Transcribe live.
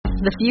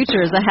The future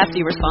is a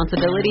hefty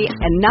responsibility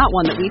and not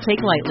one that we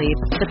take lightly.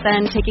 But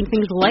then taking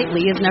things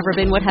lightly has never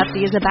been what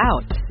Hefty is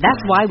about. That's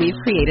why we've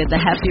created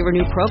the Hefty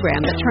Renew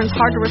program that turns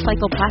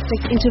hard-to-recycle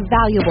plastics into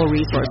valuable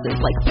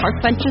resources like park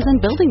benches and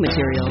building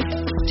materials.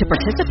 To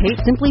participate,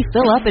 simply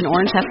fill up an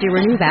orange Hefty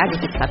Renew bag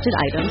with accepted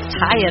items,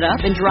 tie it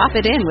up, and drop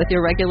it in with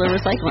your regular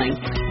recycling.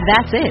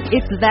 That's it.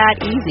 It's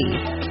that easy.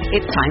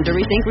 It's time to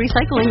rethink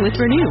recycling with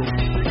Renew.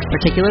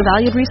 Particular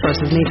valued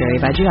resources may vary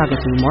by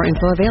geography. More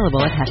info available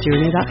at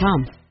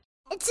heftyrenew.com.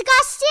 It's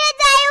Garcia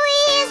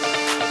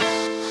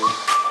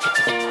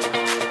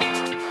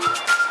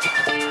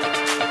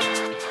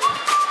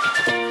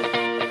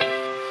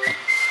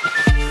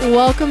Diaries!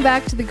 Welcome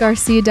back to the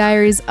Garcia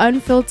Diaries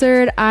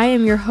Unfiltered. I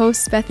am your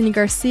host, Bethany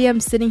Garcia. I'm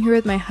sitting here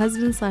with my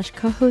husband /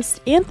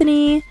 co-host,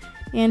 Anthony,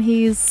 and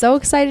he's so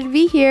excited to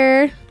be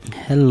here.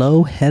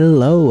 Hello.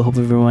 Hope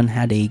everyone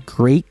had a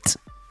great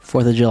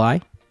 4th of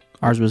July.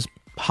 Ours was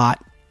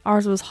hot.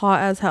 Ours was hot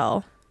as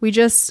hell. We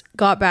just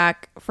got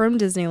back from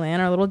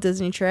Disneyland, our little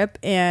Disney trip,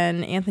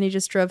 and Anthony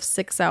just drove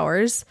 6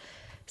 hours.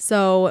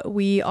 So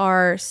we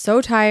are so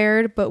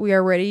tired, but we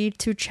are ready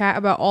to chat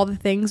about all the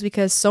things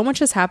because so much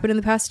has happened in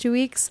the past 2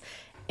 weeks.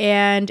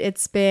 And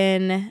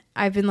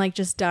I've been like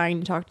just dying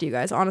to talk to you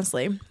guys,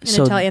 honestly, and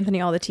to tell Anthony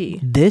all the tea.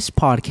 This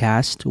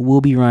podcast will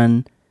be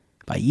run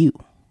by you.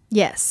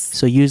 Yes.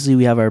 So usually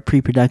we have our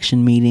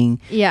pre-production meeting.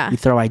 Yeah. We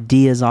throw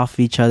ideas off of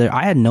each other.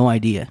 I had no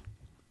idea.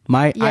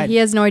 He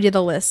has no idea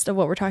the list of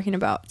what we're talking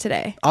about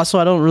today. Also,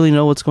 I don't really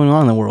know what's going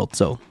on in the world,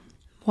 so.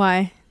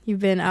 Why? You've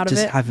been out of it?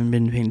 Just haven't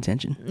been paying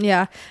attention.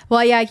 Yeah.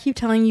 Well, yeah, I keep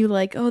telling you,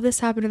 like, oh, this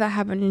happened or that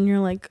happened, and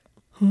you're like,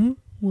 huh?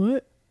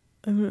 What?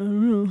 I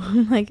don't know.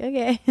 I'm like,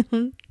 okay.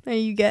 Are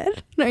you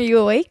good? Are you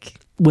awake?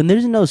 When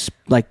there's no,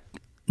 like,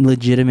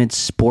 legitimate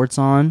sports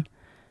on,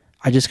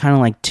 I just kind of,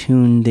 like,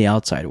 tune the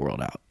outside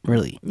world out,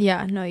 really.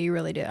 Yeah, no, you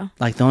really do.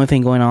 Like, the only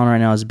thing going on right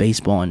now is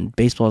baseball, and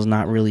baseball is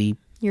not really...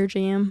 Your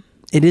jam?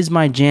 It is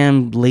my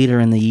jam later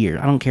in the year.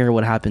 I don't care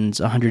what happens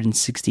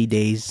 160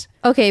 days.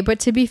 Okay, but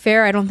to be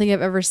fair, I don't think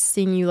I've ever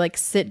seen you like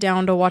sit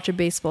down to watch a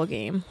baseball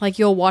game. Like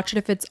you'll watch it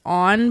if it's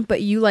on,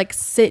 but you like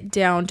sit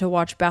down to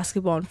watch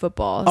basketball and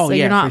football. Oh, so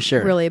yeah, you're not for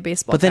sure. really a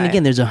baseball But then guy.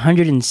 again, there's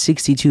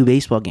 162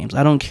 baseball games.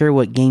 I don't care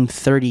what game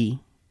 30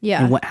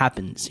 and what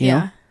happens, you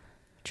know?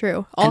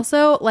 True.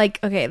 Also,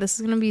 like, okay, this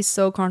is going to be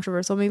so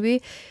controversial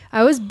maybe.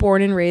 I was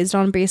born and raised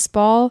on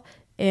baseball.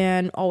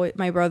 And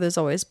my brothers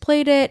always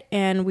played it,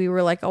 and we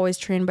were like always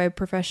trained by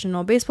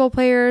professional baseball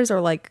players or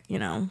like, you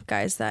know,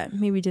 guys that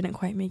maybe didn't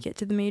quite make it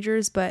to the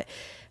majors, but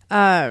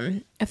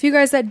a few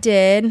guys that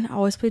did.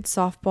 Always played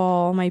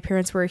softball. My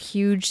parents were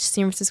huge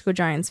San Francisco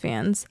Giants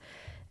fans,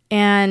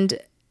 and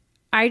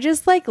I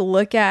just like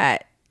look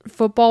at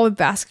football and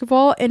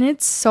basketball, and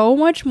it's so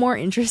much more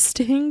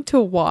interesting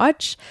to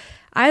watch.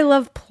 I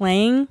love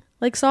playing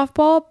like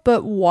softball,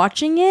 but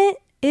watching it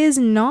is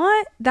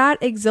not that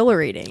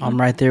exhilarating. I'm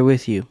right there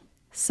with you.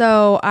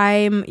 So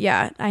I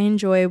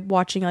enjoy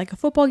watching like a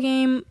football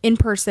game in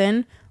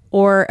person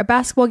or a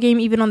basketball game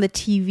even on the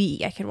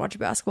TV. I can watch a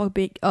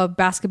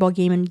basketball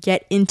game and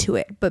get into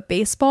it. But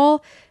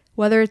baseball,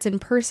 whether it's in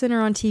person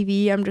or on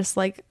TV, I'm just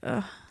like,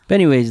 ugh. But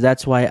anyways,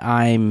 that's why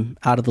I'm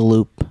out of the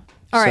loop.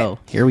 All right. So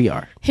here we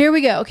are. Here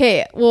we go.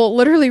 Okay. Well,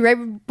 literally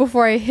right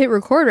before I hit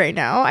record right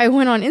now, I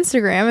went on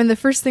Instagram and the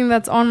first thing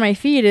that's on my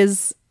feed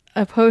is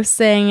a post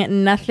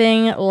saying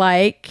nothing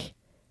like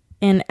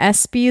an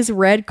ESPYs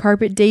red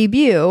carpet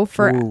debut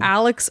for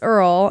Alex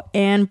Earl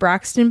and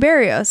Braxton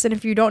Berrios. And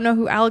if you don't know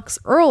who Alex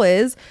Earl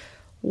is,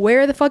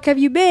 where the fuck have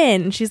you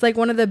been? She's like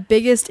one of the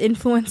biggest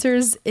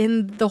influencers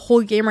in the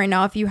whole game right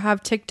now. If you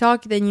have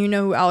TikTok, then you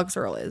know who Alex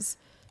Earl is,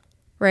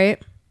 right?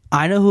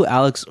 I know who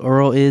Alex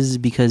Earl is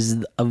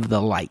because of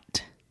the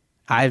light.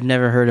 I've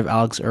never heard of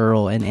Alex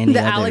Earl and any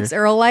other. The Alex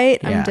Earl light?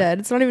 Yeah. I'm dead.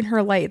 It's not even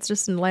her light. It's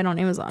just a light on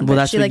Amazon. Well,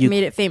 but she like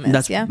made it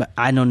famous, yeah? But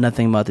I know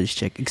nothing about this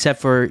chick,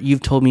 except for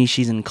you've told me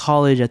she's in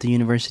college at the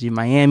University of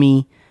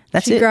Miami.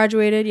 She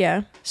graduated,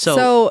 yeah.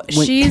 So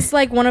she's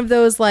like one of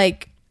those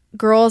like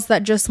girls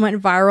that just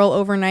went viral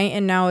overnight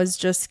and now is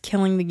just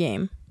killing the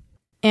game.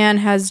 And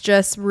has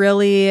just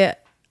really,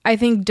 I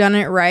think, done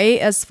it right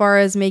as far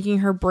as making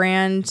her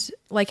brand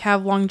like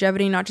have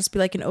longevity, not just be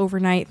like an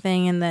overnight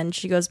thing and then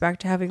she goes back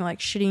to having like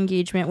shitty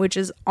engagement, which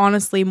is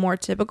honestly more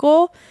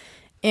typical.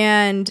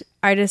 And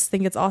I just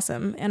think it's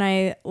awesome. And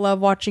I love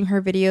watching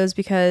her videos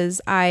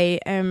because I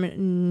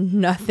am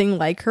nothing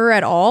like her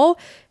at all.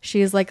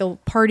 She's like a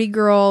party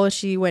girl.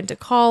 She went to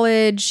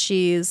college.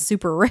 She's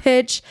super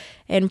rich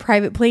and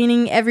private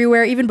planing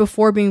everywhere. Even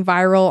before being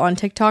viral on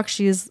TikTok,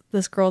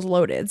 this girl's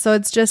loaded. So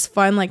it's just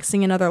fun like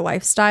seeing another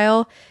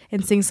lifestyle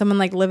and seeing someone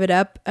like live it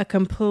up, a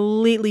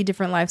completely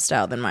different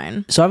lifestyle than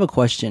mine. So I have a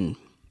question.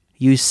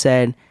 You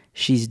said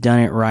she's done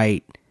it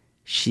right.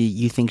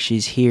 You think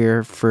she's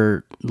here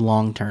for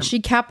long term? She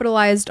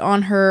capitalized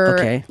on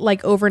her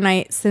like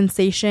overnight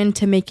sensation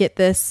to make it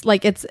this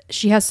like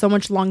she has so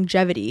much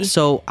longevity.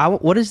 So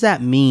what does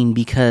that mean?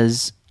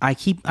 Because I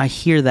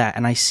hear that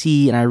and I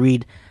see and I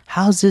read,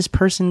 how's this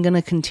person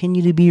gonna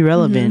continue to be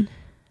relevant?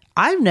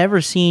 I've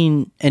never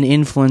seen an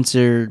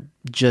influencer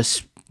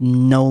just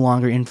no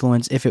longer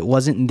influence if it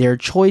wasn't their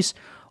choice,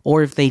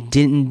 or if they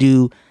didn't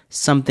do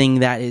something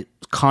that is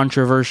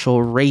controversial,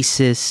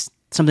 racist,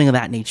 something of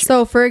that nature.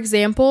 So, for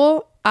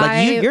example,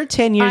 like you're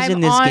 10 years I'm in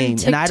this on game,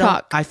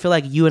 TikTok. and I feel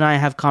like you and I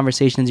have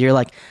conversations. You're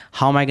like,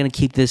 how am I going to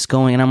keep this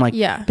going? And I'm like,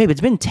 Yeah. babe,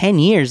 it's been 10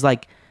 years.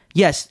 Like,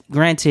 yes,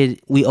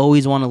 granted, we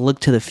always want to look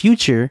to the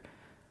future,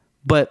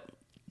 but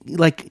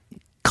like,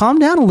 calm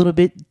down a little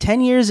bit.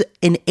 10 years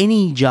in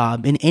any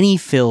job, in any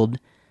field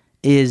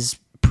is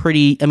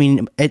pretty. I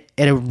mean, at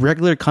a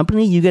regular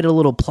company, you get a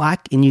little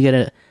plaque, and you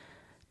get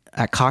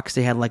at Cox,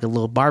 they had like a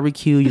little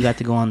barbecue. You got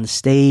to go on the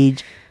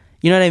stage.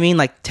 You know what I mean?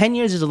 Like 10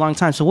 years is a long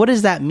time. So what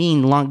does that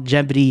mean,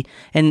 longevity?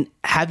 And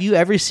have you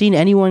ever seen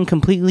anyone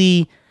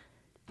completely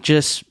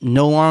just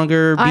no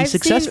longer be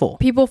successful? Seen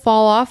people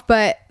fall off,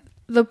 but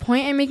the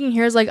point I'm making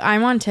here is like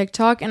I'm on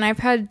TikTok and I've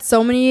had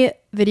so many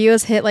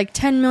videos hit like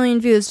 10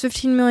 million views,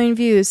 15 million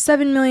views,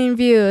 7 million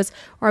views,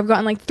 or I've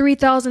gotten like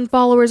 3,000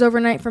 followers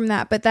overnight from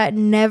that, but that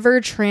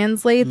never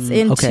translates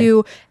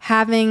into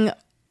having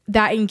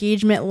that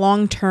engagement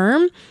long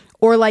term,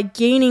 or like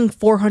gaining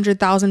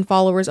 400,000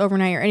 followers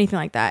overnight or anything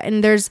like that.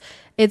 And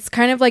it's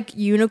kind of like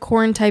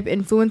unicorn type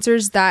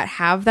influencers that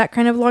have that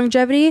kind of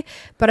longevity,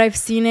 but I've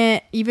seen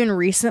it even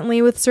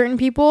recently with certain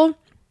people.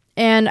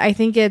 And I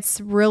think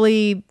it's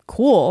really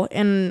cool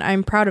and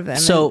I'm proud of them.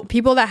 So and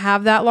people that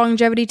have that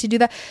longevity to do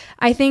that,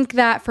 I think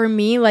that for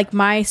me, like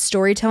my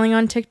storytelling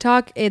on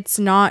TikTok, it's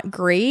not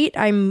great.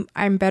 I'm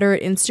better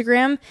at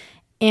Instagram.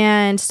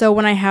 And so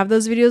when I have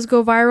those videos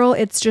go viral,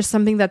 it's just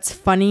something that's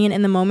funny and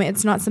in the moment.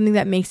 It's not something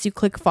that makes you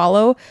click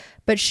follow,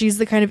 but she's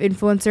the kind of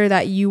influencer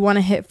that you want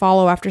to hit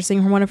follow after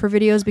seeing one of her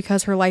videos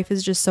because her life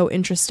is just so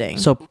interesting.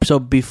 So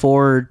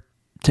before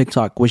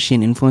TikTok, was she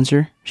an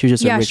influencer? She was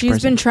just a rich person? Yeah,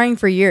 she's been trying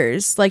for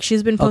years. Like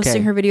she's been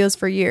posting her videos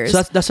for years.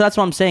 So that's what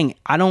I'm saying.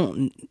 I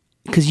don't,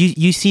 because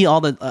you see all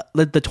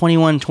the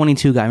 21,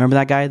 22 guy. Remember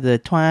that guy? The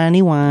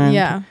 21.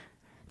 Yeah.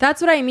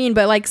 That's what I mean.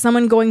 But like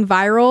someone going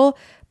viral,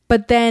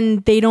 but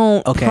then they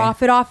don't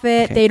profit off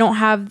it. Okay. They don't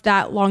have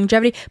that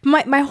longevity.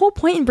 My whole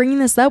point in bringing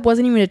this up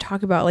wasn't even to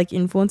talk about like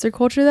influencer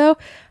culture though.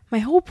 My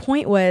whole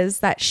point was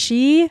that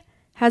she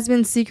has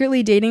been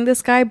secretly dating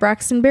this guy,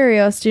 Braxton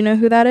Berrios. Do you know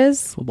who that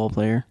is? Football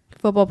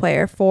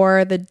player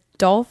for the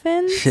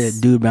Dolphins.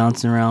 Shit, dude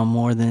bouncing around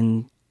more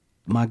than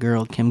my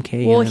girl Kim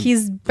K. Well,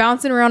 he's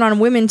bouncing around on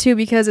women too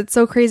because it's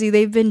so crazy.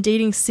 They've been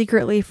dating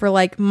secretly for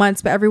like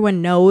months, but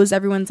everyone knows.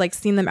 Everyone's like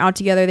seen them out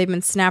together. They've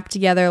been snapped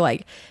together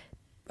like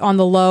on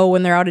the low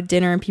when they're out at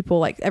dinner, and people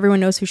like everyone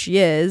knows who she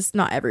is.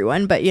 Not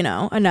everyone, but you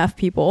know, enough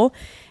people.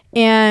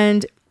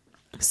 And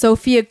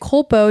Sophia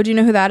Culpo, do you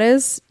know who that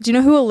is? Do you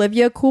know who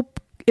Olivia Culpo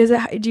is?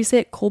 Do you say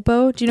it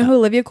Culpo? Do you know who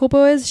Olivia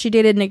Culpo is? She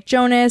dated Nick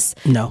Jonas.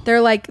 No.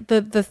 They're like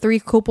the three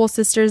Culpo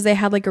sisters. They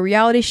had like a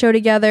reality show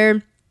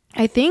together.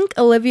 I think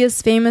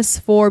Olivia's famous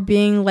for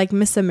being like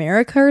Miss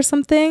America or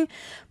something.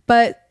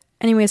 But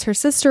anyways, her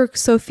sister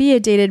Sophia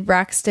dated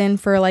Braxton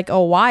for like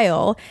a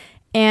while.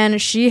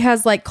 And she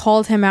has like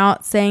called him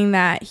out saying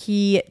that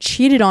he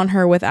cheated on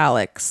her with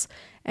Alex.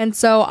 And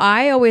so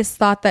I always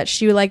thought that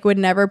she like would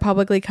never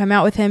publicly come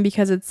out with him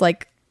because it's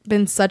like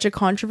been such a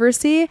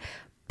controversy.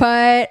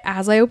 But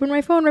as I opened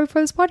my phone right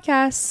before this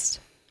podcast,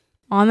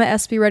 on the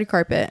SB red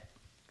carpet,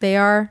 they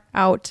are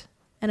out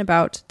and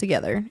about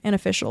together and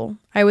official.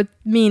 I would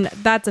mean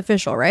that's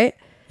official, right?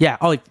 Yeah.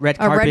 Oh, red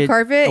carpet. A red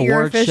carpet,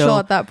 you're official show.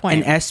 at that point.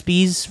 And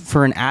ESPYs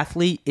for an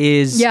athlete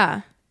is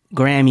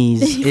Grammys,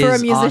 for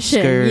is a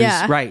musician. Oscars.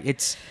 Yeah. Right.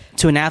 It's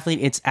to an athlete,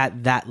 it's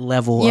at that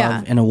level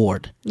of an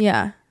award.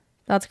 Yeah.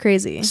 That's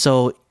crazy.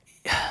 So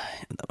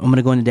I'm going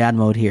to go into dad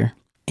mode here.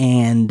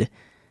 And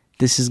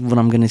this is what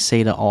I'm going to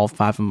say to all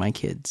 5 of my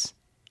kids.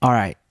 All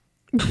right.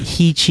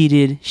 He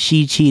cheated.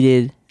 She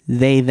cheated.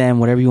 They, them,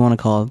 whatever you want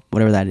to call it,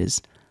 whatever that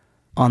is.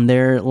 On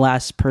their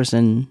last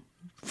person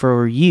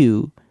for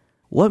you,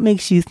 what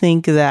makes you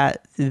think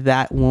that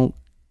that won't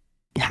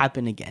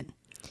happen again?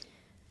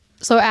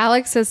 So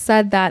Alex has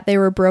said that they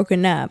were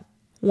broken up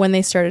when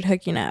they started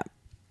hooking up.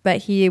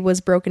 That he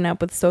was broken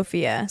up with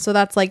Sophia. So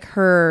that's like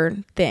her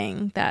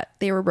thing, that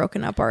they were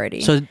broken up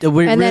already. So it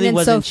really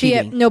wasn't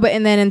cheating. No, but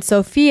and then in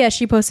Sophia,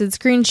 she posted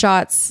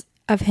screenshots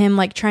of him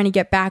like trying to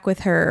get back with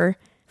her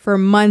for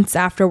months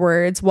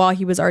afterwards while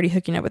he was already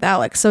hooking up with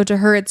Alex. So to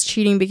her, it's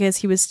cheating because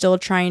he was still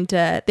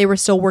they were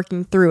still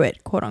working through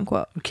it, quote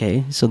unquote.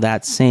 Okay, so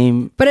that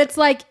same... But it's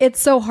like, it's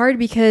so hard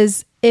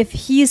because if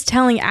he's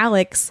telling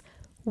Alex,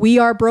 we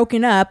are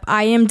broken up,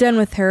 I am done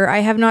with her, I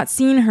have not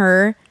seen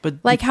her, but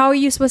like how are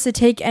you supposed to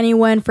take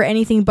anyone for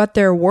anything but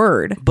their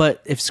word?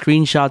 But if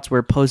screenshots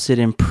were posted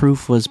and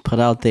proof was put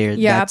out there,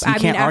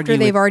 after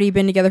they've already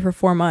been together for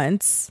 4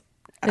 months,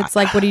 it's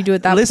like, what do you do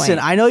at that point? Listen,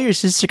 I know your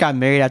sister got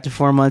married after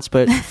 4 months,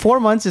 but 4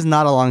 months is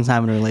not a long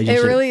time in a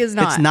relationship. It really is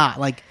not. It's not.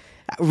 Like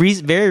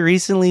very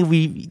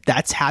recently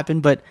that's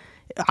happened, but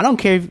I don't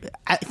care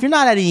if you're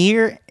not at a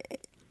year.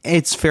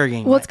 It's fair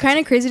game. Well, it's kind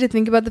of crazy to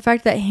think about the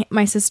fact that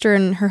my sister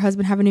and her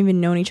husband haven't even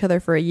known each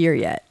other for a year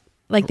yet.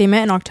 Like they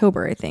met in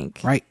October, I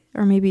think. Right.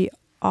 Or maybe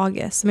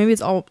August. Maybe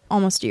it's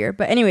almost a year.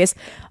 But anyways,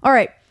 all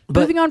right.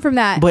 moving on from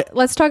that, but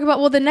let's talk about,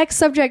 well, the next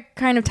subject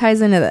kind of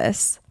ties into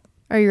this.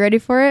 Are you ready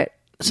for it?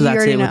 So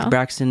that's it with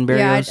Braxton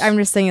Berrios? Yeah, I'm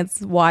just saying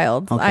it's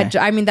wild. Okay.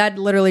 I mean, that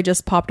literally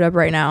just popped up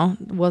right now.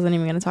 Wasn't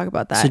even going to talk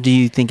about that. So do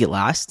you think it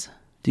lasts?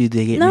 Do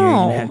they get married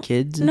and have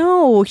kids?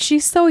 No,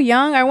 she's so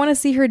young. I want to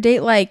see her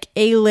date like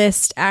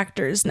A-list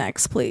actors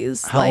next,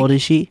 please. How old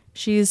is she?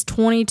 She's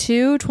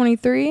 22,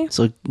 23.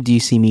 So do you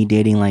see me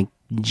dating like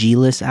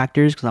G-list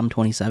actors because I'm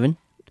 27?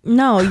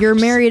 No, you're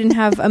married and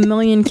have a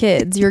million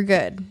kids. You're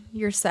good.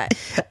 You're set.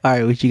 All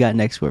right, what you got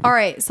next for me? All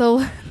right,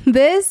 so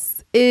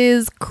this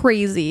is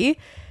crazy.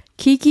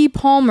 Keke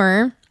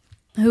Palmer,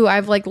 who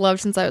I've like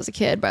loved since I was a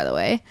kid, by the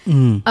way.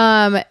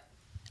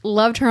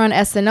 Loved her on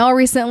SNL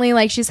recently.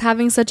 Like, she's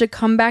having such a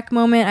comeback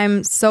moment.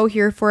 I'm so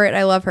here for it.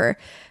 I love her.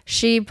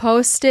 She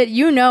posted,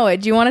 you know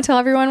it. Do you want to tell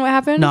everyone what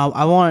happened? No,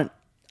 I want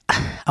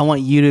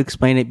you to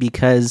explain it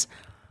because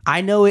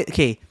I know it.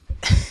 Okay.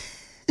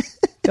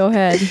 Go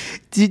ahead.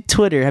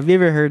 Twitter. Have you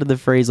ever heard of the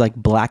phrase like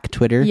Black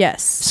Twitter?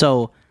 Yes.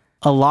 So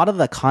a lot of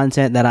the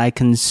content that I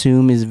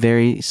consume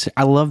is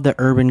I love the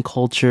urban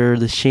culture,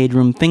 the shade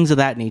room, things of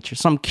that nature.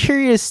 So I'm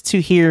curious to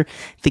hear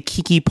the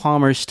Keke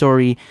Palmer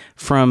story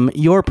from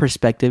your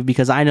perspective,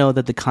 because I know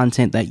that the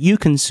content that you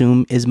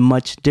consume is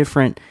much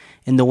different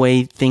in the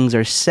way things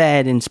are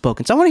said and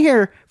spoken. So I want to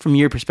hear from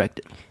your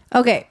perspective.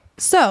 Okay.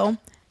 So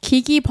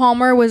Keke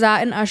Palmer was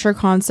at an Usher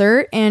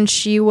concert and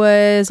she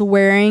was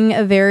wearing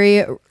a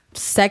very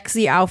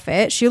sexy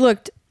outfit. She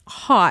looked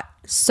hot.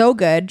 So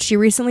good. She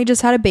recently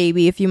just had a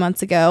baby a few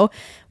months ago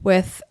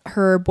with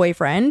her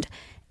boyfriend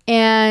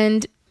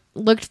and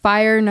looked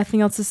fire.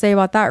 Nothing else to say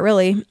about that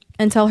really,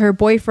 until her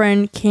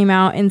boyfriend came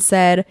out and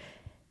said,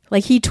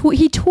 like, he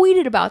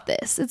tweeted about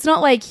this. It's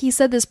not like he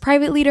said this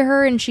privately to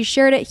her and she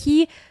shared it.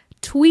 He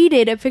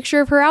tweeted a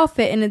picture of her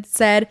outfit and it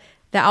said,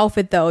 "The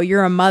outfit though,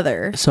 you're a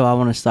mother." So I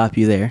want to stop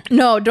you there.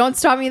 No, don't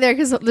stop me there,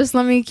 because just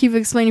let me keep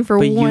explaining for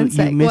one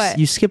sec.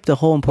 You skipped the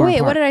whole important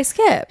part. Wait, what did I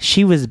skip?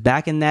 She was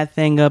backing that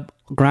thing up,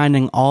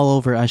 grinding all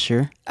over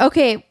Usher.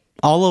 Okay.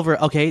 All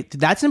over. Okay,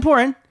 that's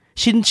important.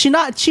 She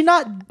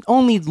not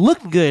only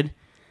looked good,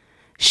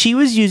 she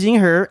was using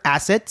her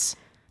assets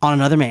on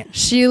another man.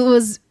 She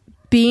was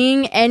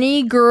being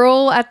any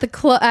girl at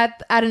the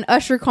at an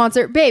Usher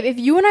concert. Babe, if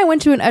you and I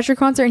went to an Usher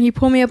concert and he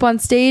pulled me up on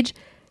stage,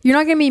 you're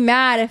not going to be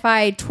mad if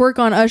I twerk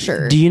on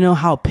Usher. Do you know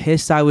how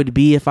pissed I would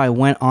be if I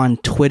went on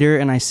Twitter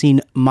and I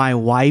seen my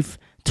wife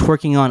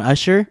twerking on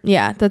Usher?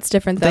 Yeah, that's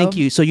different though. Thank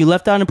you. So you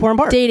left out an important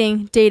part.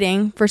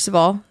 Dating, first of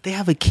all. They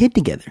have a kid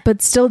together.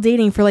 But still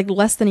dating for like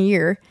less than a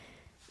year.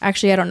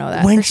 Actually, I don't know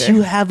that. Once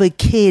you have a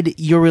kid,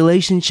 your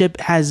relationship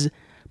has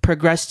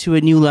progressed to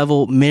a new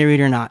level, married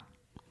or not.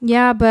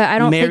 Yeah, but I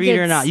don't think married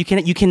or not.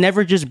 You can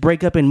never just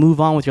break up and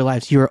move on with your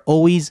lives. You're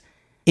always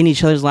in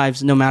each other's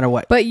lives no matter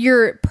what. But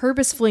you're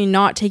purposefully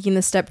not taking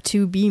the step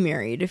to be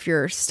married if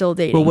you're still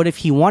dating. Well, what if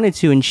he wanted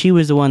to and she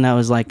was the one that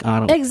was like, I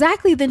don't...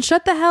 Exactly. Then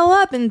shut the hell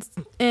up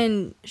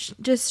and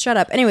just shut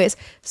up. Anyways,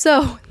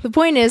 so the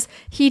point is,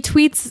 he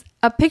tweets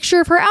a picture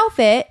of her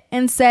outfit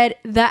and said,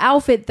 "The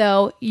outfit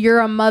though, you're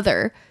a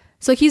mother."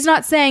 So he's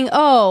not saying,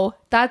 "Oh,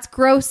 that's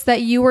gross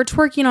that you were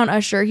twerking on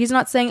Usher." He's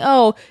not saying,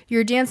 "Oh,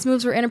 your dance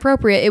moves were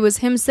inappropriate." It was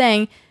him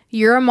saying,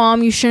 "You're a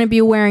mom, you shouldn't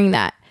be wearing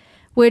that."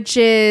 Which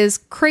is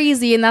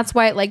crazy, and that's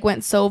why it like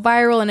went so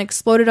viral and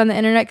exploded on the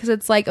internet, because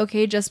it's like,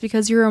 okay, just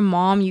because you're a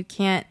mom, you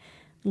can't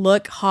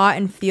look hot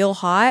and feel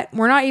hot.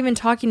 We're not even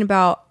talking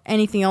about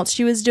anything else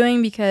she was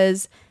doing,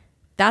 because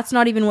that's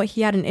not even what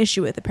he had an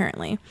issue with,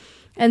 apparently.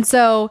 And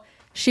so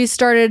she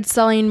started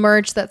selling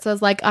merch that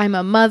says like, "I'm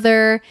a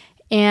mother,"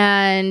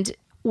 and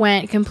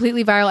went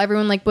completely viral.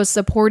 Everyone like was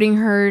supporting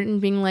her and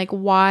being like,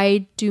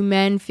 why do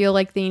men feel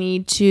like they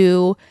need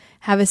to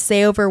have a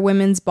say over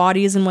women's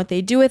bodies and what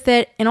they do with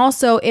it? And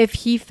also, if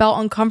he felt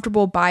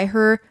uncomfortable by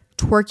her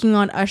twerking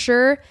on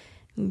Usher,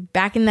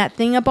 backing that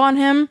thing up on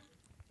him,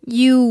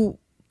 you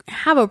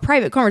have a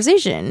private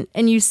conversation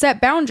and you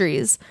set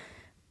boundaries,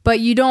 but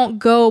you don't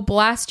go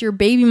blast your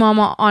baby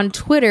mama on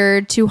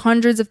Twitter to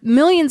hundreds of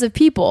millions of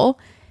people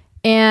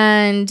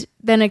and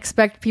then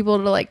expect people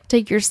to like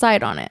take your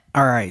side on it.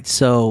 All right.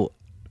 So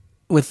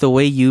with the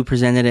way you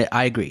presented it,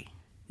 I agree.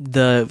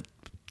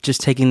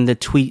 Just taking the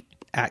tweet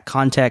at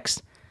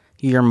context,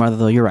 your mother,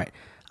 though, you're right.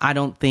 I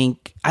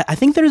think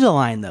there's a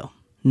line though.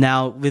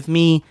 Now with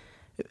me,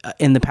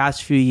 in the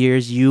past few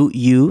years,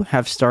 you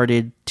have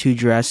started to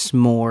dress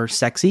more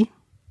sexy.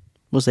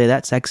 We'll say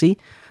that, sexy.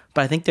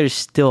 But I think there's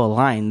still a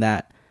line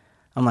that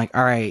I'm like,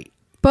 all right.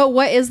 But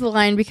what is the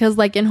line? Because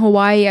like in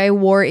Hawaii, I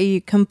wore a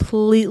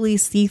completely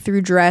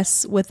see-through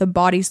dress with a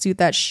bodysuit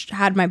that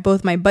had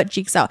both my butt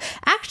cheeks out.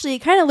 Actually, it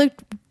kind of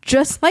looked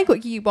just like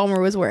what Keke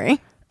Palmer was wearing.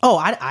 Oh,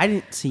 I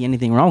didn't see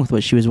anything wrong with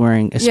what she was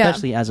wearing,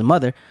 especially as a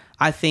mother.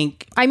 I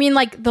mean,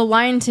 like, the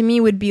line to me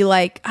would be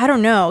like, I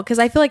don't know, because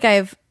I feel like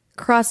I've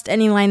crossed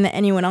any line that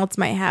anyone else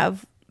might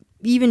have.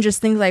 Even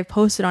just things I've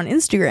posted on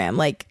Instagram,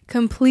 like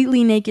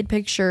completely naked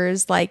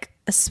pictures, like,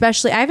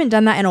 especially, I haven't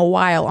done that in a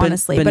while,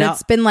 honestly, but now,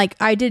 it's been like,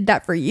 I did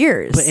that for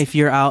years. But if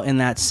you're out in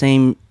that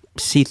same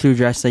see-through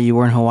dress that you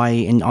wore in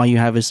Hawaii and all you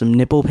have is some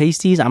nipple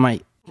pasties, I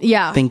might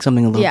think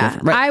something a little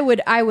different. Right.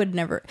 I would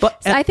never.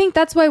 But So I think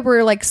that's why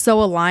we're like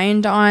so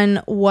aligned on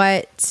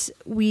what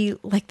we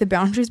like, the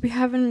boundaries we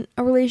have in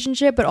a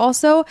relationship. But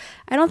also,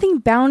 I don't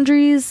think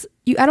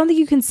I don't think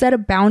you can set a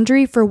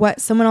boundary for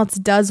what someone else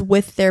does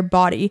with their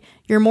body.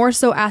 You're more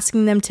so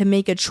asking them to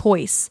make a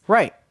choice.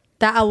 Right.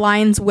 That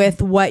aligns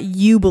with what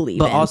you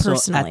believe in also,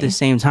 personally. at the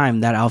same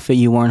time, that outfit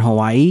you wore in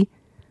Hawaii,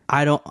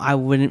 I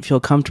wouldn't feel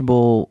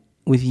comfortable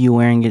with you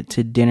wearing it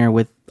to dinner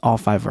with all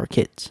 5 of our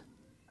kids.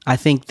 I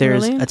think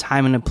there's a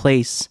time and a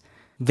place.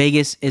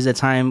 Vegas is a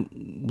time,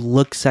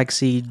 look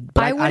sexy.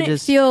 But I wouldn't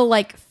feel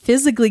like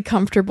physically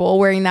comfortable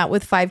wearing that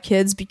with 5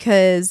 kids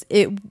because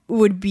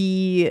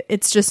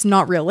it's just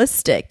not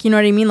realistic. You know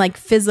what I mean? Like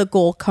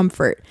physical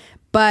comfort.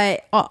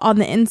 But on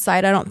the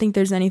inside, I don't think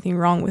there's anything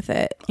wrong with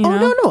it. You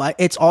know? No.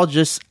 It's all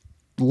just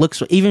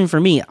looks. Even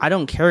for me, I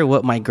don't care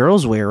what my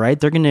girls wear, right?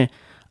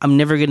 I'm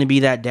never going to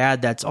be that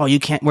dad that's, you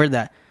can't wear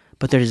that.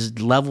 But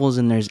there's levels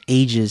and there's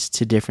ages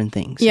to different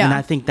things. Yeah. And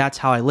I think that's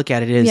how I look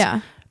at it is,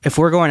 if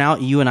we're going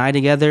out, you and I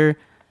together,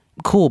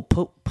 cool,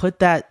 put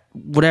that,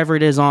 whatever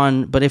it is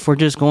on. But if we're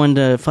just going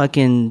to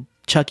fucking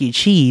Chuck E.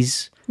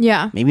 Cheese,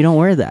 maybe don't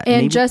wear that.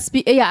 And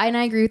and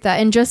I agree with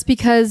that. And just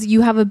because you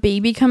have a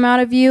baby come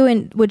out of you,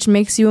 and which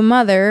makes you a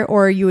mother,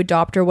 or you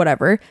adopt or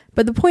whatever.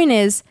 But the point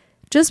is,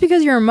 just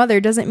because you're a mother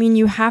doesn't mean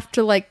you have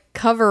to like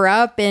cover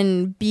up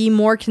and be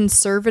more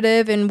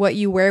conservative in what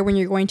you wear when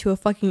you're going to a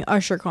fucking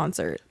Usher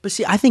concert. But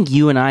see, I think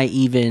you and I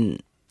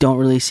even don't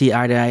really see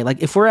eye to eye.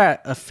 Like if we're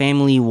at a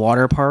family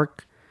water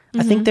park,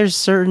 I think there's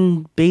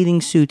certain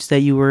bathing suits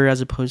that you wear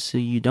as opposed to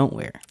you don't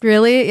wear.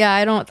 Really?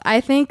 Yeah,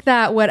 I think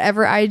that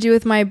whatever I do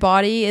with my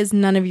body is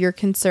none of your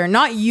concern.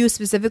 Not you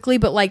specifically,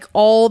 but like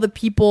all the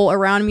people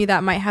around me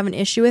that might have an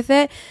issue with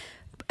it.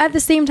 At the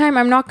same time,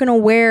 I'm not going to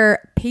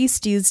wear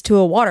pasties to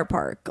a water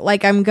park.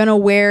 Like I'm going to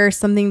wear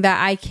something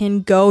that I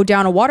can go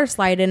down a water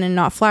slide in and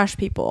not flash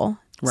people.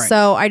 Right.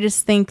 So I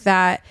just think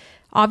that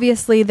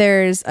obviously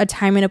there's a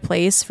time and a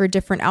place for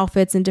different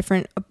outfits and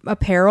different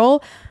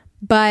apparel,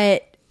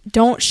 but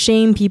don't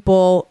shame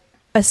people,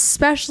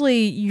 especially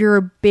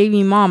your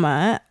baby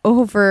mama,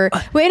 over...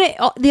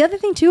 the other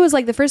thing too is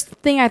like the first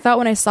thing I thought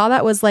when I saw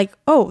that was like,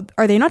 oh,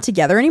 are they not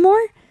together anymore?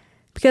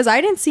 Because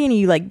I didn't see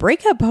any like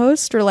breakup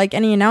post or like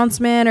any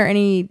announcement or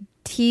any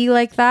tea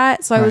like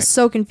that. So I was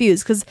so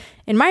confused because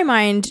in my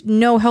mind,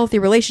 no healthy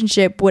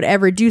relationship would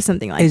ever do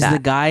something like that. Is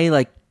the guy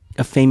like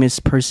a famous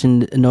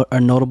person, a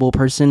notable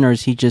person, or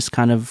is he just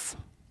kind of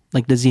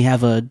like, does he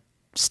have a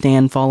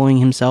stand following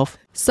himself?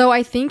 So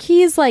I think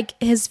he's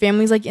like, his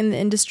family's like in the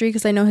industry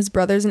because I know his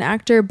brother's an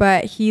actor,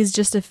 but he's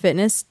just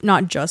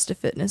not just a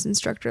fitness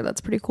instructor. That's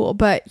pretty cool.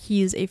 But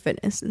he's a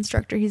fitness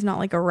instructor. He's not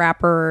like a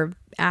rapper or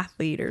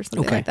athlete or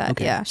something like that.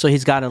 Okay. Yeah. So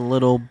he's got a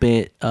little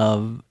bit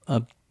of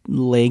a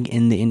leg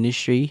in the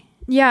industry.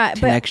 Yeah.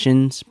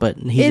 Connections, but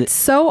it's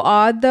so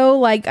odd though.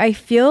 Like I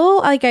feel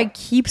like I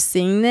keep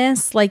seeing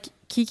this. Like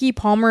Keke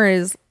Palmer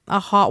is a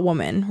hot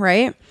woman,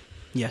 right?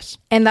 Yes.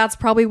 And that's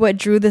probably what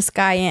drew this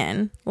guy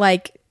in.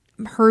 Like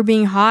her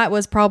being hot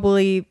was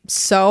probably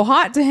so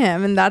hot to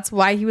him, and that's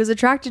why he was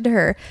attracted to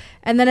her.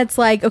 And then it's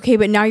like, okay,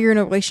 but now you're in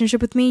a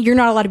relationship with me, you're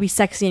not allowed to be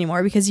sexy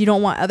anymore because you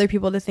don't want other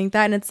people to think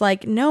that. And it's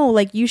like, no,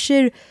 like you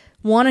should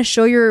want to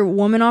show your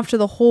woman off to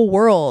the whole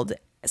world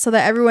so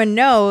that everyone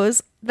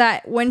knows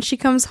that when she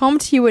comes home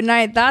to you at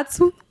night, that's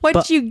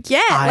what you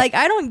get.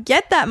 I don't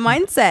get that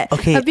mindset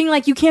of being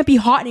like, you can't be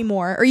hot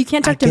anymore or you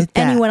can't talk to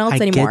anyone else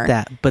anymore. I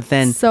get that, but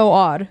then so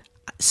odd.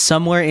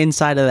 Somewhere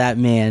inside of that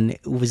man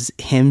was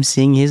him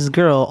seeing his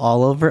girl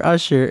all over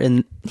Usher,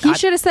 and he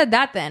should have said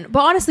that then.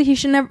 But honestly,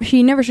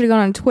 he never should have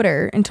gone on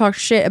Twitter and talked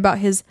shit about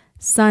his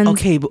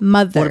son's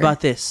mother. What about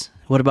this?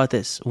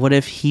 What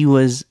if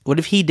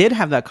he did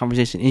have that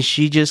conversation and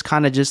she just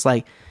kind of just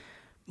like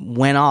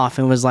went off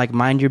and was like,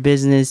 mind your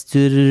business.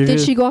 Did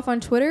she go off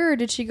on Twitter or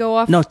did she go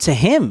off? No, to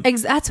him.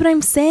 That's what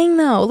I'm saying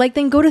though. Like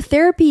then go to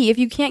therapy if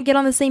you can't get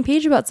on the same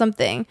page about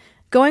something.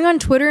 Going on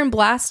Twitter and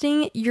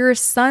blasting your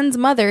son's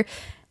mother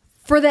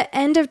for the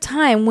end of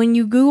time, when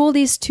you Google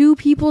these two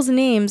people's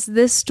names,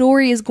 this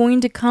story is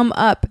going to come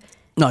up.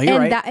 No, you're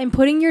right. And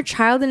putting your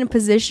child in a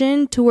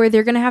position to where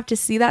they're going to have to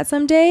see that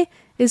someday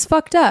is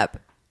fucked up.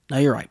 No,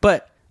 you're right.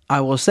 But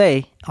I will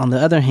say, on the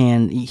other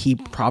hand, he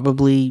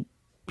probably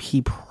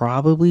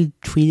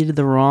tweeted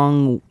the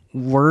wrong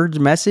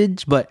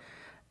message. But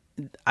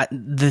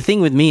the thing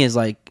with me is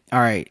like,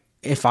 all right,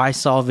 if I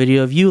saw a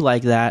video of you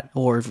like that,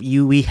 or if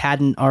we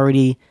hadn't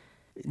already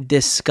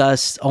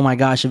discussed, oh my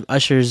gosh, if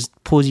Usher's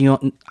pulls you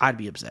on, I'd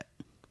be upset.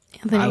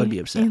 I would be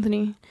upset.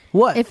 Anthony,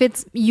 what if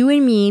it's you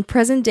and me,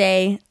 present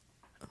day,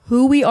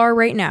 who we are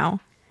right now,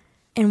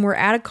 and we're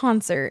at a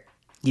concert?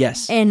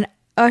 Yes. And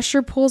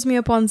Usher pulls me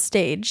up on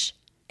stage,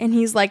 and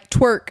he's like,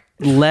 twerk.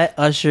 Let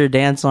Usher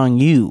dance on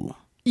you.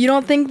 You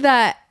don't think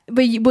that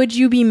But would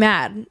you be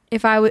mad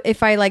if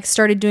I like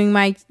started doing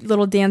my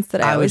little dance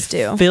that I always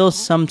do? Feel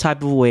some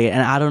type of way,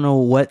 and I don't know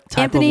what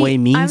type Anthony, of way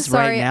means I'm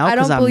sorry, right now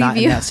because I'm not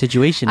in that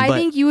situation. I but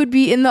think you would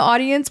be in the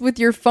audience with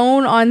your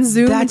phone on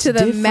Zoom to the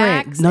different.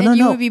 max, No, and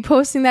you would be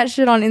posting that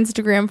shit on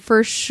Instagram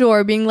for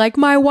sure, being like,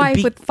 "My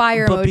wife with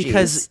fire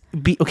emojis."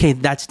 Okay,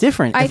 that's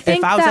different.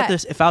 If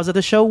I was at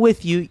the show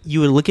with you,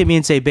 you would look at me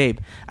and say, "Babe,"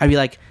 I'd be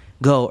like,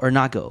 "Go or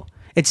not go."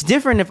 It's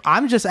different if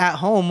I'm just at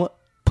home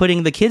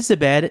putting the kids to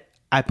bed.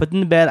 I put them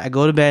to bed. I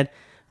go to bed.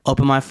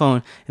 Open my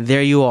phone.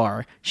 There you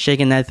are,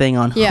 shaking that thing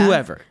on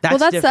whoever. That's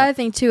the other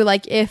thing too.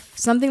 Like if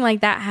something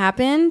like that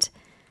happened,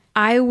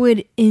 I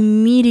would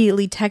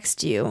immediately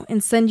text you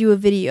and send you a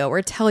video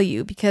or tell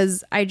you,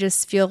 because I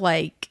just feel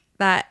like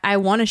that I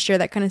want to share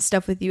that kind of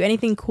stuff with you.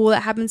 Anything cool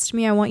that happens to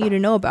me, I want you to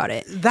know about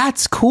it.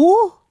 That's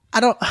cool. I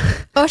don't.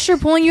 Usher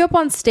pulling you up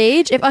on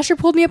stage. If Usher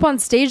pulled me up on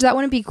stage, that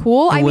wouldn't be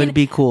cool. It would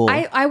be cool.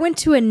 I went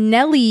to a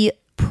Nelly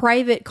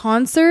private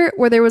concert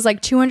where there was like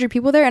 200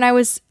 people there, and I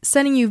was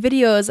sending you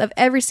videos of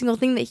every single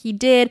thing that he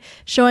did,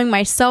 showing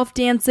myself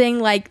dancing.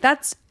 Like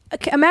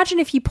imagine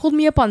if he pulled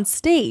me up on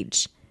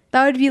stage.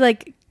 That would be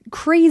like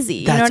crazy.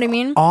 You know what I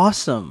mean?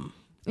 Awesome.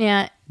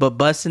 Yeah. But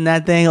busting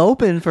that thing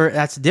open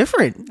that's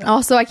different.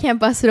 Also, I can't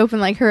bust it open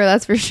like her,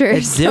 that's for sure.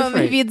 It's different.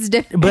 Maybe it's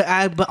different.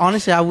 But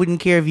honestly, I wouldn't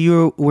care if you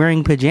were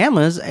wearing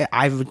pajamas.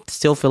 I would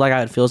still feel like I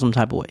would feel some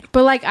type of way.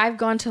 But like I've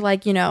gone to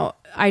like,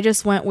 I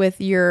just went with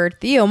your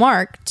Theo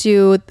Mark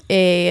to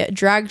a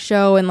drag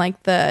show and like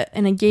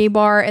in a gay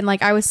bar, and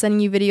like I was sending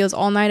you videos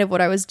all night of what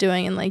I was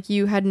doing, and like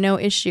you had no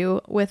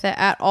issue with it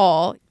at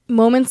all.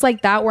 Moments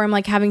like that where I'm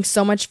like having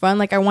so much fun,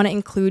 like I want to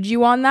include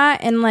you on that,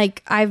 and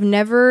like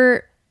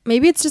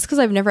maybe it's just because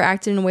I've never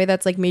acted in a way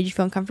that's like made you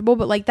feel uncomfortable,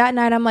 but like that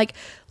night I'm like,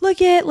 look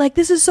at, like,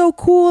 this is so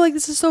cool, like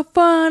this is so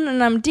fun,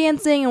 and I'm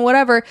dancing and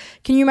whatever.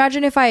 Can you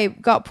imagine if I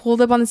got pulled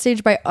up on the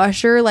stage by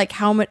Usher, like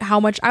how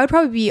much I would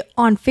probably be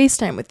on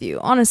FaceTime with you,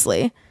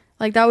 honestly.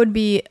 Like that would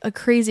be a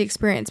crazy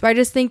experience. But I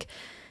just think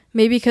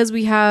maybe because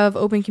we have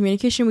open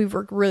communication, we've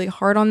worked really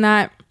hard on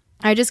that.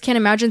 I just can't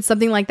imagine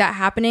something like that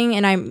happening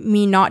and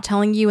me not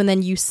telling you and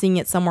then you seeing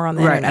it somewhere on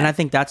the internet. And I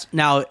think that's,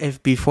 now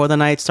if before the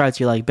night starts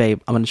you're like,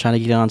 babe, I'm going to try to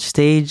get on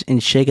stage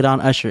and shake it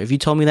on Usher. If you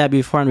told me that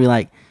before, I'd be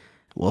like,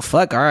 well,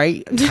 fuck, all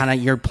right. Kind of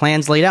your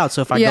plan's laid out.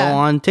 So if I go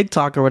on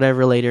TikTok or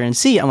whatever later and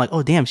see, I'm like,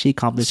 oh, damn, she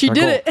accomplished her goal.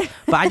 She did it.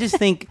 But I just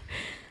think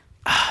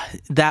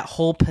that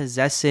whole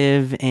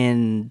possessive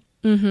and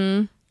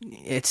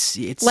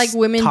it's like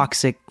women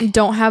toxic.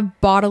 Don't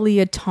have bodily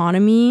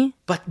autonomy.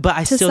 But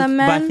I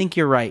think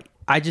you're right.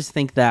 I just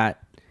think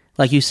that,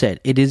 like you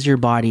said, it is your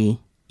body.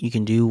 You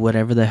can do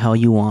whatever the hell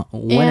you want,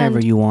 whenever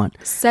you want.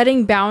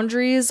 Setting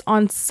boundaries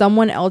on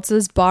someone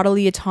else's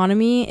bodily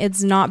autonomy,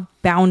 it's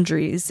not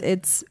boundaries.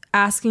 It's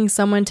asking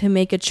someone to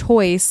make a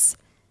choice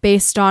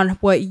based on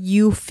what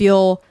you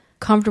feel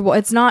comfortable.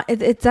 It's not,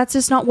 that's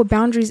just not what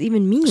boundaries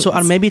even mean. So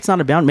maybe it's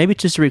not a boundary, maybe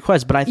it's just a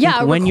request. But I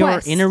think when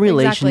you're in a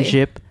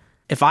relationship,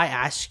 if I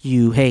ask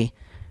you, hey,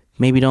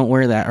 maybe don't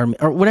wear that,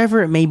 or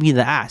whatever it may be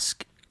the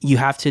ask, you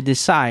have to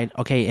decide,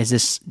 okay,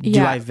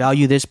 do I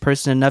value this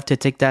person enough to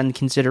take that into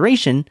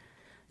consideration?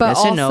 But yes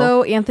also,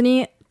 no.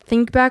 Anthony,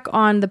 think back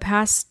on the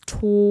past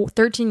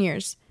 13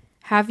 years.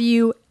 Have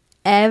you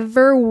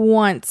ever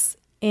once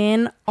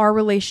in our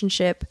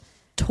relationship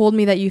told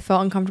me that you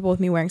felt uncomfortable with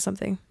me wearing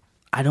something?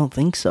 I don't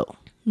think so.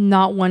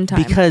 Not one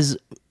time.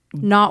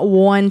 Not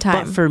one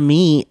time. But for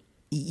me,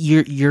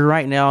 you're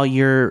right now,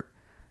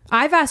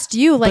 I've asked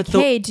you, like,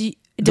 hey,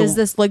 does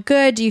this look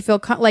good? Do you feel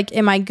like,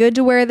 am I good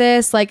to wear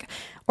this? Like,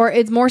 or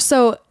it's more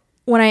so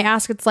when I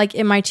ask, it's like,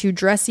 am I too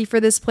dressy for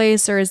this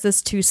place, or is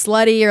this too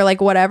slutty, or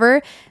like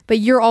whatever? But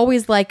you're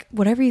always like,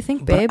 whatever you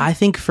think, babe. But I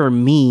think for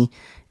me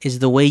is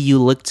the way you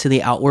look to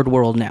the outward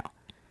world now.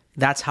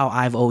 That's how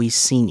I've always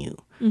seen you.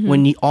 Mm-hmm.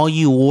 When all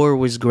you wore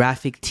was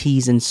graphic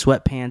tees and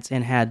sweatpants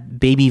and had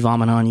baby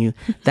vomit on you,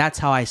 that's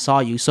how I saw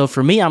you. So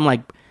for me, I'm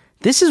like,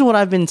 this is what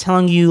I've been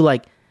telling you,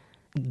 like,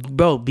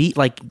 bro, be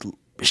like,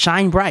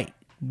 shine bright.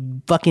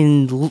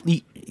 Fucking,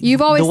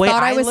 you've always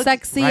thought I was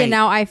sexy, right. And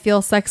now I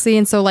feel sexy,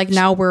 and so like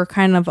now we're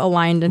kind of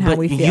aligned in how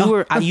we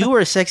feel. You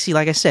were sexy,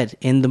 like I said,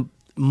 in the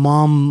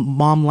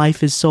mom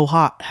life is so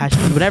hot.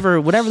 Whatever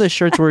the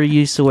shirts were you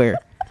used to wear.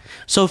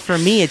 So for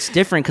me, it's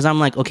different because I'm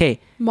like, okay,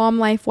 mom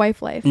life,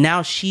 wife life.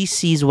 Now she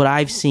sees what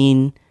I've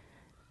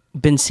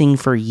been seeing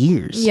for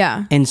years.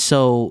 Yeah, and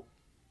so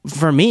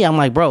for me, I'm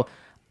like, bro,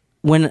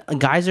 when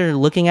guys are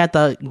looking at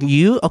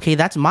okay,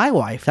 that's my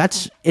wife.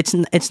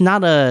 It's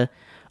not a,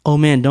 oh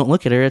man, don't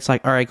look at her. It's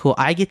like, all right, cool.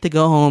 I get to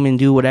go home and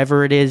do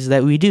whatever it is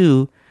that we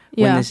do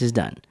when this is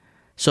done.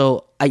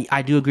 So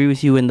I do agree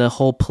with you in the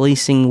whole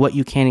policing what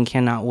you can and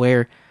cannot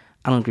wear.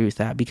 I don't agree with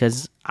that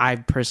because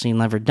I've personally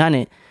never done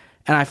it.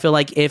 And I feel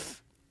like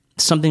if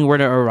something were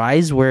to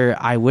arise where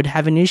I would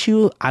have an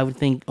issue, I would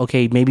think,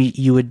 okay, maybe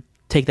you would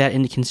take that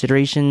into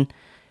consideration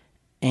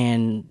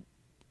and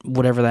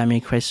whatever that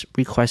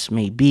request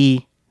may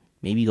be,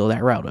 maybe go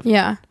that route of it.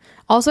 Yeah.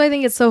 Also, I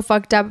think it's so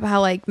fucked up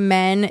how like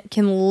men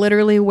can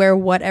literally wear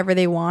whatever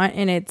they want,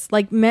 and it's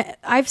like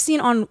I've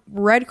seen on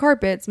red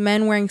carpets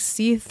men wearing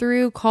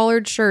see-through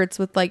collared shirts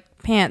with like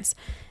pants,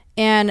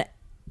 and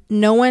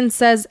no one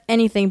says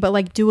anything. But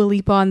like Dua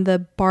Lipa on the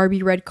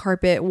Barbie red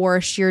carpet wore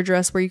a sheer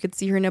dress where you could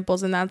see her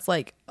nipples, and that's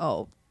like,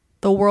 oh,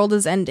 the world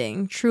is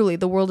ending. Truly,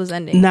 the world is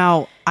ending.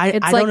 Now,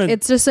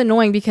 it's just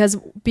annoying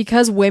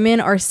because women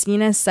are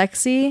seen as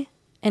sexy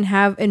and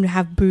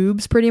have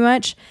boobs pretty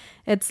much.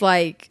 It's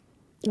like.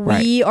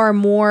 We are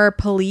more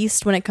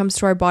policed when it comes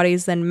to our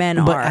bodies than men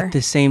are. But at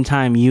the same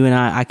time, you and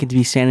I could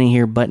be standing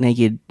here butt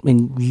naked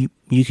and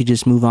you could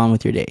just move on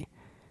with your day.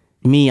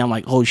 Me, I'm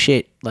like, oh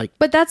shit. Like,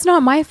 but that's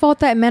not my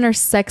fault that men are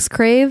sex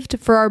craved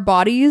for our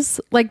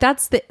bodies. Like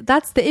that's the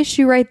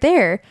issue right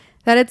there.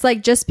 That it's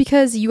like, just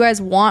because you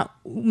guys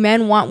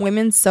men want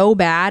women so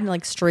bad,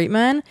 like straight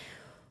men,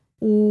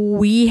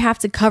 we have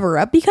to cover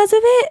up because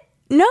of it.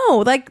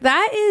 No, like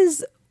that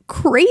is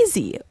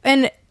crazy.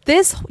 And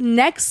this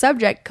next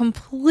subject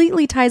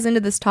completely ties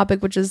into this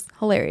topic, which is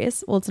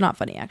hilarious. Well, it's not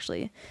funny,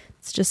 actually.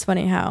 It's just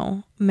funny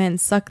how men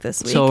suck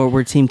this week. So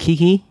we're Team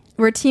Keke?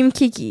 We're Team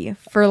Keke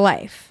for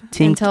life.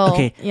 I'm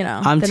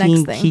the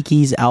Team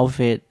Keke's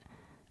outfit,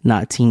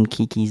 not Team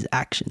Keke's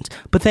actions.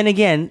 But then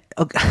again,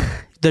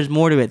 there's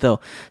more to it,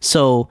 though.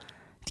 So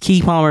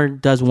Keke Palmer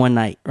does one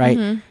night, right?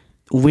 Mm-hmm.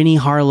 Winnie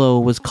Harlow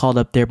was called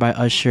up there by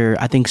Usher.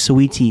 I think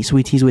Sweetie's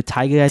with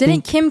Tyga.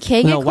 Didn't Kim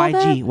K get called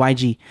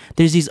YG.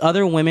 There's these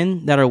other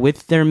women that are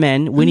with their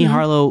men. Winnie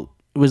Harlow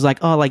was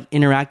like,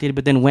 interacted,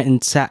 but then went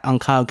and sat on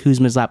Kyle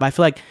Kuzma's lap. I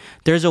feel like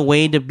there's a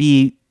way to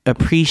be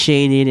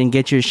appreciated and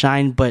get your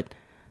shine, but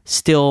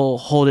still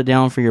hold it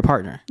down for your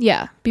partner.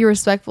 Yeah, be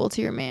respectful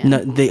to your man. No,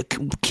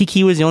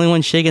 Keke was the only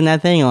one shaking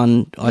that thing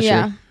on Usher.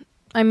 Yeah,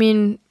 I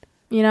mean,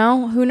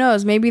 who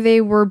knows? Maybe they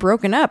were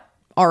broken up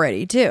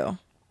already too.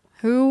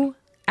 Who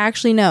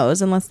actually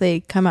knows unless they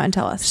come out and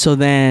tell us. So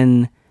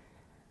then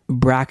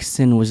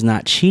Braxton was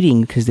not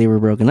cheating because they were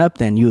broken up.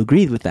 Then you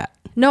agreed with that?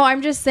 No,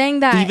 I'm just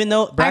saying that even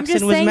though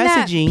Braxton was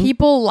messaging,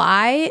 people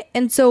lie,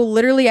 and so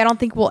literally I don't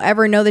think we'll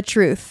ever know the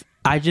truth.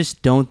 I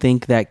just don't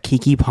think that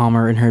Keke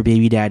Palmer and her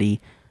baby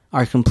daddy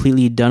are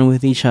completely done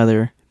with each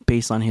other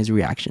based on his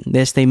reaction.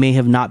 Yes, they may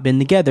have not been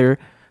together,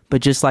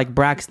 but just like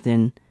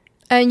Braxton.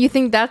 And you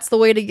think that's the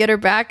way to get her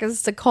back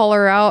is to call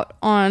her out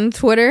on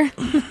Twitter?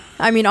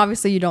 I mean,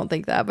 obviously you don't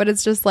think that, but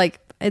it's just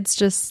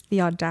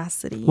the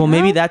audacity. Well,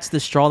 maybe that's the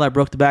straw that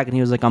broke the back, and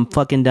he was like, I'm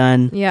fucking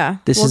done. Yeah.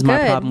 This is my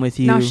problem with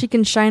you. Now she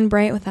can shine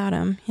bright without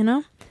him,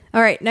 All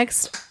right,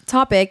 next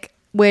topic,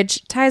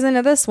 which ties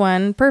into this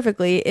one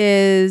perfectly,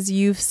 is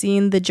you've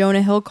seen the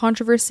Jonah Hill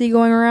controversy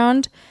going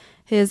around.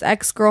 His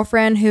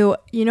ex-girlfriend who,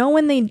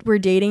 when they were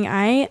dating,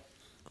 I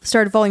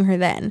started following her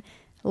then.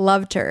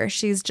 Loved her.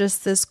 She's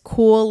just this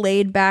cool,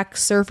 laid-back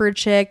surfer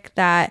chick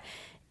that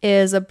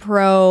is a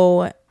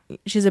pro.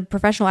 She's a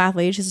professional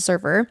athlete. She's a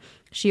surfer.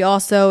 She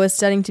also is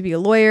studying to be a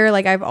lawyer.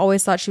 Like, I've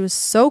always thought she was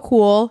so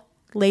cool,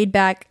 laid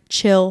back,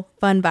 chill,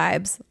 fun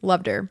vibes.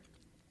 Loved her.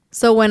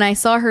 So when I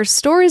saw her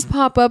stories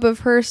pop up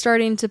of her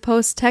starting to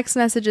post text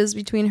messages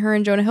between her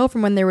and Jonah Hill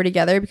from when they were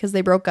together because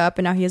they broke up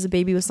and now he has a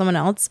baby with someone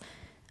else,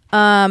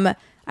 I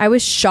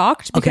was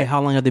shocked. Okay,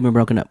 how long have they been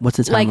broken up? What's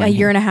the timeline? Like a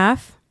year and a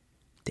half.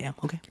 Damn,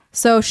 okay.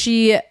 So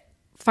she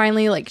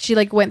finally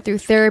went through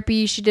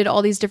therapy. She did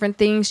all these different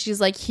things. She's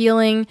like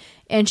healing,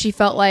 and she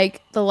felt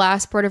like the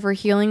last part of her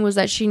healing was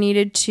that she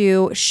needed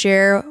to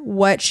share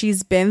what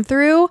she's been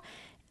through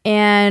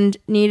and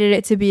needed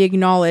it to be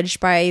acknowledged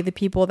by the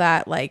people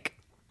that like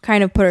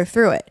kind of put her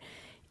through it.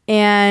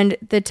 And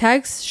the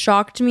text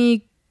shocked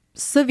me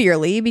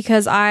severely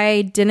because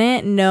I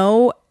didn't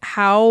know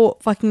how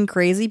fucking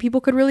crazy people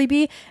could really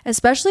be,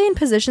 especially in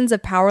positions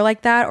of power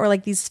like that, or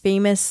like these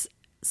famous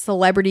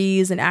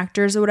celebrities and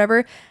actors or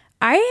whatever.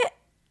 I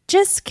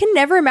just can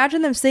never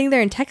imagine them sitting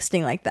there and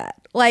texting like that.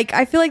 Like,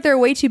 I feel like they're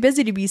way too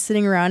busy to be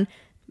sitting around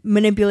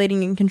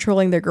manipulating and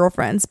controlling their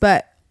girlfriends,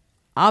 but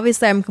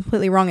obviously I'm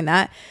completely wrong in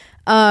that.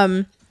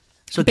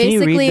 So can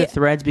you read the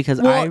threads? Because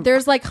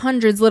there's like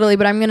hundreds literally,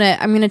 but I'm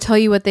gonna tell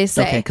you what they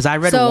say. Okay, because I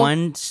read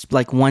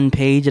one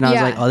page and I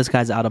was like, oh, this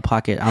guy's out of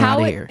pocket. I'm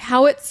out of here.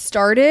 How it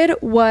started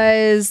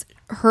was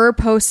her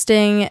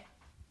posting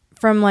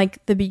from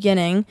like the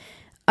beginning.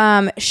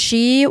 You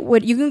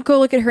can go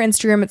look at her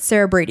Instagram. It's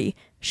Sarah Brady.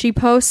 She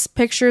posts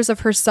pictures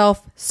of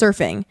herself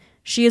surfing.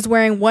 She is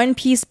wearing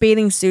one-piece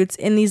bathing suits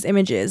in these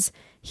images.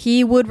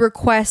 He would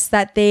request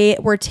that they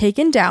were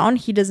taken down.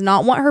 He does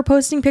not want her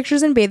posting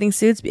pictures in bathing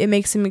suits. It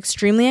makes him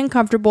extremely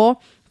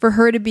uncomfortable for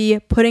her to be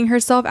putting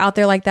herself out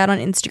there like that on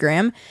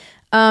Instagram.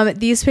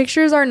 These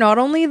pictures are not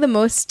only the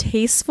most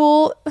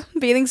tasteful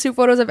bathing suit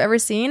photos I've ever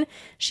seen.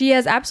 She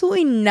has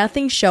absolutely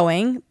nothing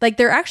showing. Like,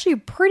 they're actually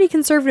pretty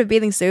conservative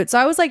bathing suits. So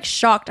I was like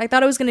shocked. I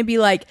thought it was going to be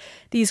like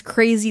these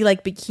crazy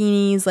like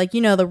bikinis, like,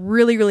 the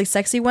really, really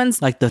sexy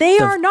ones. Like they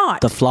are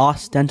not.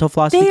 The dental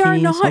floss they bikinis? Are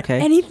not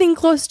anything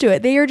close to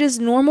it. They are just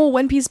normal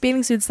one-piece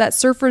bathing suits that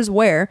surfers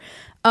wear.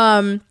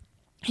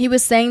 He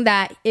was saying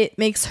that it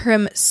makes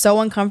him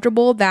so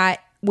uncomfortable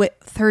that with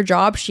her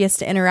job, she has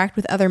to interact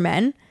with other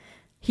men.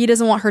 he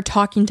doesn't want her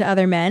talking to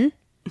other men.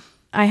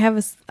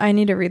 I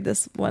need to read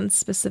this one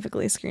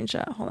specifically,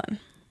 screenshot. Hold on.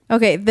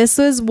 Okay, this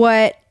was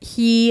what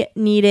he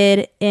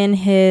needed in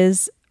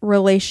his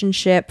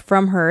relationship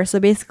from her. So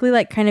basically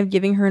like kind of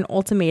giving her an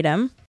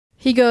ultimatum.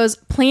 He goes,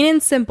 plain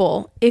and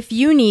simple, if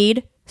you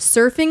need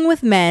surfing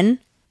with men,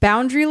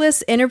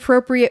 boundaryless,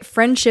 inappropriate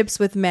friendships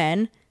with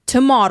men, to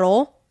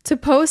model, to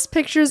post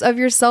pictures of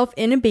yourself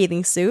in a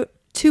bathing suit,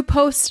 to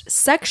post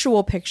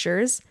sexual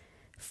pictures,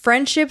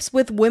 friendships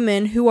with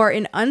women who are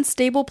in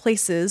unstable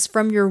places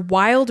from your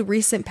wild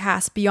recent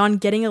past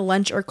beyond getting a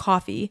lunch or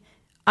coffee,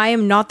 I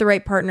am not the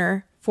right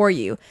partner for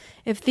you.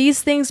 If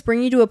these things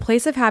bring you to a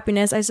place of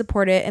happiness, I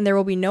support it and there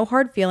will be no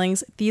hard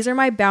feelings. These are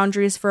my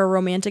boundaries for a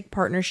romantic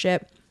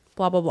partnership,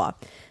 blah, blah, blah.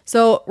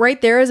 So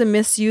right there is a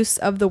misuse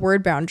of the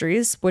word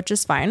boundaries, which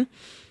is fine.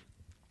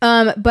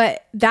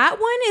 But that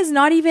one is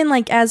not even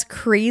like as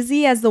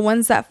crazy as the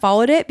ones that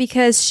followed it,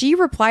 because she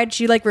replied,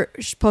 she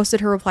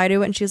posted her reply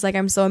to it and she was like,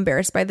 I'm so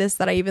embarrassed by this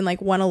that I even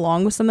like went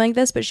along with something like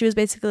this. But she was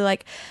basically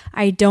like,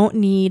 I don't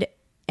need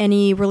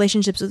any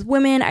relationships with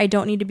women. I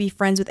don't need to be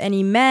friends with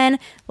any men.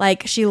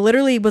 Like she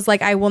literally was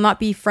like, I will not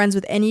be friends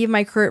with any of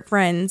my current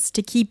friends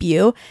to keep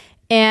you.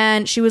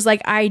 And she was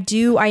like, I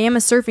am a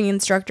surfing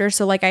instructor.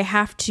 So like I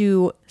have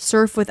to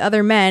surf with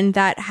other men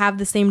that have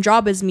the same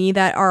job as me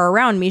that are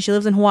around me. She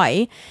lives in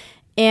Hawaii.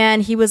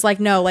 And he was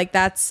like, no, like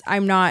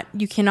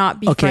you cannot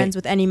be friends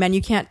with any men.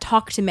 You can't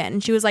talk to men.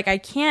 And she was like, I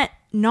can't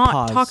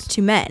not talk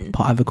to men.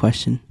 I have a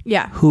question.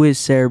 Yeah. Who is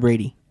Sarah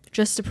Brady?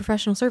 Just a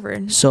professional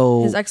surfer.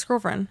 So his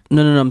ex-girlfriend.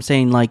 No. I'm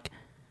saying like,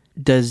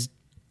 is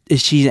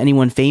she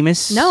anyone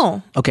famous?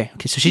 No. Okay.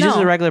 So she's just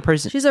a regular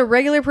person. She's a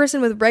regular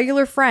person with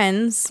regular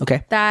friends.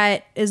 Okay.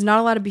 That is not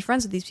allowed to be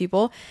friends with these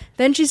people.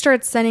 Then she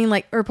starts sending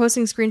or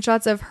posting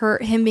screenshots of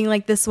him being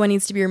like, this one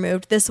needs to be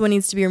removed. This one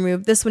needs to be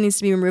removed. This one needs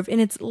to be removed.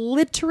 And it's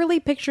literally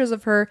pictures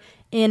of her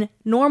in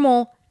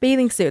normal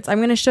bathing suits. I'm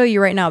going to show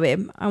you right now,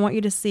 babe. I want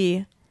you to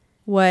see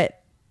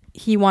what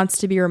he wants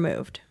to be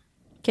removed.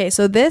 Okay,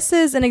 so this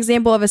is an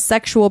example of a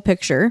sexual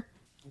picture.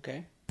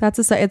 Okay.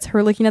 It's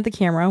her looking at the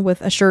camera with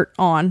a shirt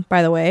on,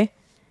 by the way.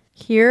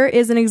 Here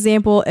is an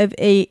example of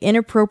a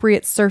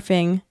inappropriate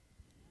surfing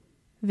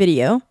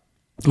video.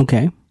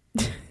 Okay.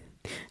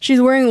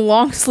 She's wearing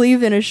long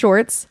sleeve and a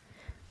shorts.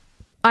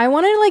 I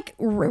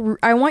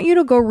want you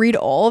to go read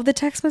all of the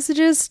text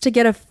messages to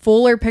get a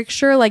fuller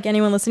picture. Like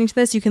anyone listening to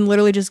this, you can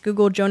literally just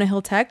Google Jonah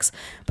Hill text.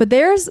 But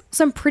there's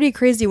some pretty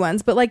crazy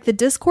ones. But like the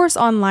discourse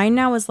online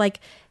now is like,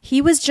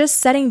 he was just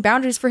setting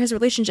boundaries for his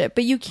relationship.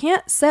 But you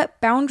can't set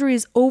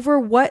boundaries over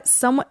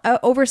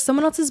over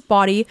someone else's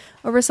body,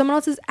 over someone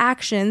else's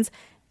actions.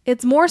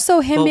 It's more so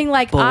him being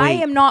like, I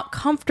am not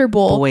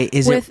comfortable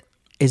with...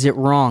 Is it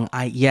wrong?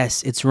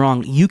 Yes, it's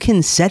wrong. You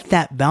can set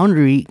that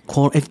boundary.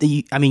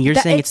 You're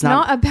saying it's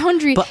not a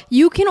boundary. But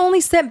you can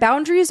only set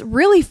boundaries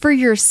really for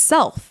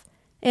yourself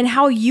and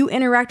how you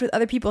interact with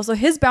other people. So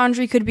his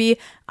boundary could be,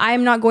 I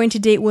am not going to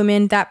date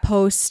women that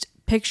post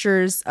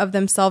pictures of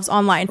themselves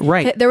online.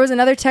 Right. There was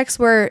another text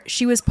where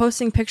she was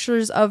posting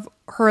pictures of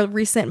her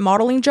recent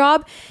modeling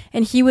job,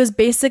 and he was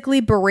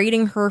basically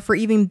berating her for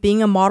even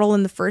being a model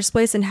in the first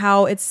place and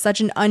how it's such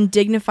an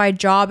undignified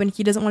job and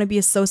he doesn't want to be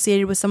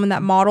associated with someone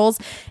that models.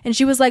 And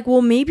she was like,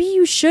 well, maybe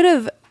you should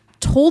have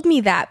told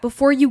me that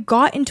before you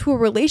got into a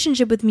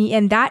relationship with me,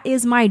 and that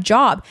is my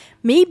job.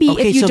 Maybe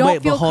if you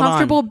don't feel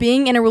comfortable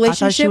being in a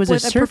relationship with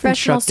a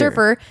professional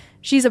surfer,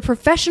 she's a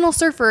professional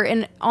surfer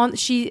and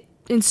she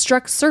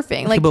instructs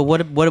surfing. Like, but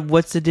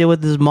what's the deal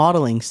with this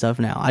modeling stuff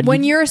now?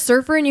 When you're a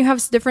surfer and you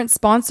have different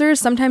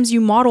sponsors, sometimes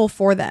you model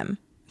for them.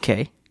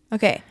 Okay.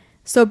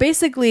 So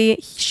basically,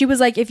 she was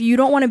like, if you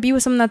don't want to be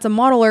with someone that's a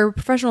model or a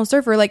professional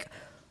surfer, like,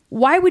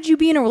 why would you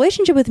be in a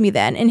relationship with me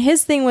then? And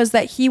his thing was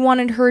that he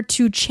wanted her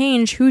to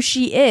change who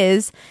she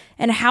is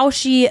and how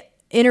she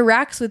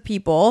interacts with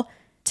people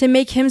to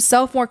make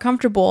himself more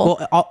comfortable.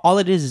 Well, all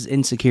it is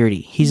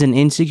insecurity. He's an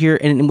insecure,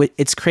 and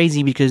it's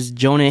crazy because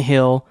Jonah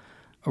Hill,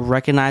 a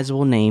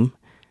recognizable name,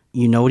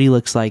 you know what he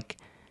looks like.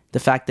 The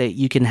fact that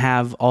you can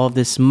have all of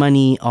this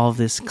money, all of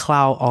this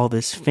clout, all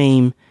this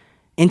fame.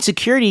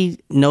 Insecurity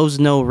knows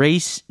no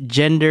race,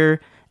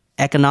 gender,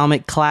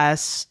 economic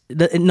class.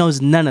 It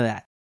knows none of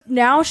that.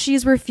 Now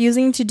she's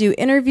refusing to do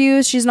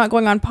interviews. She's not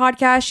going on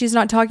podcasts. She's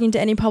not talking to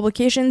any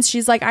publications.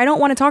 She's like, I don't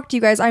want to talk to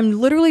you guys. I'm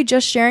literally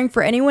just sharing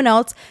for anyone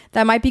else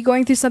that might be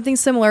going through something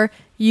similar.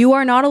 You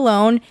are not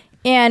alone.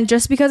 And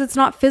just because it's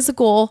not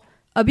physical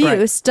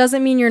abuse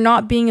doesn't mean you're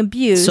not being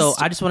abused. So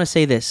I just want to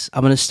say this.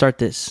 I'm going to start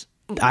this.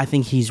 I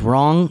think he's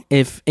wrong.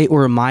 If it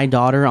were my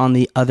daughter on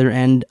the other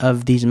end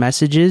of these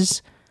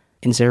messages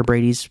in Sarah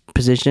Brady's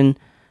position,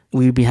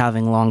 we'd be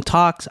having long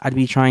talks. I'd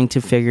be trying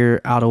to figure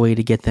out a way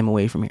to get them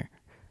away from here.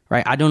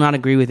 Right? I do not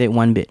agree with it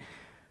one bit.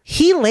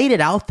 He laid it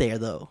out there,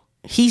 though.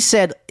 He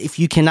said, if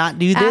you cannot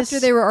do this... After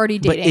they were already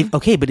dating.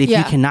 But if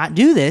you cannot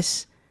do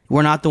this,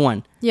 we're not the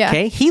one. Yeah.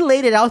 Okay? He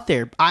laid it out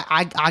there.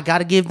 I got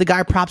to give the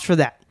guy props for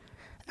that.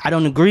 I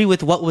don't agree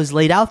with what was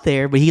laid out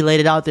there, but he laid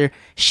it out there.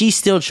 She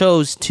still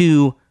chose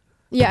to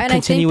Yeah, and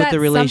continue with the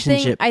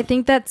relationship. I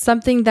think that's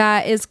something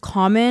that is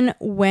common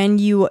when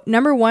you,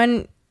 number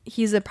one,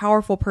 he's a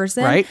powerful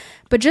person, right?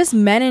 But just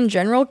men in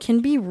general can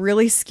be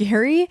really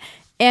scary.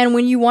 And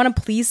when you want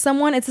to please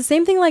someone, it's the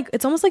same thing. Like,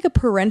 it's almost like a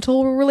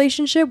parental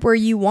relationship where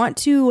you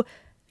want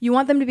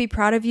them to be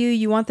proud of you.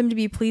 You want them to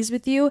be pleased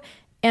with you.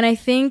 And I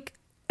think,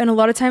 and a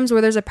lot of times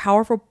where there's a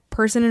powerful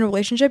person in a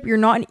relationship, you're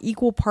not an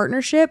equal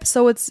partnership.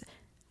 So it's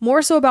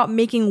more so about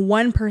making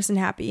one person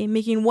happy,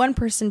 making one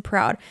person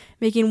proud,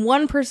 making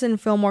one person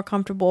feel more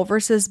comfortable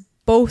versus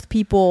both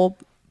people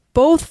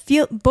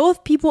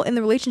in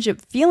the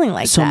relationship feeling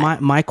like that. So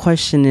my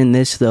question in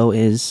this though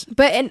is,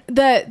 but and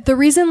the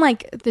reason,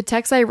 like, the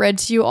text I read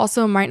to you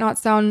also might not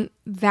sound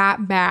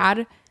that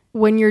bad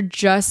when you're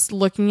just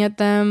looking at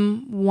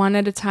them one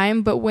at a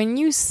time, but when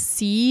you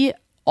see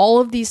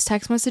all of these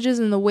text messages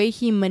and the way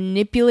he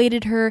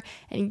manipulated her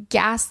and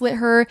gaslit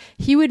her,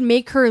 he would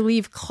make her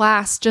leave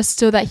class just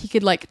so that he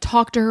could, like,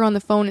 talk to her on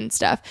the phone and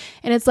stuff.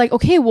 And it's like,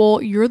 okay,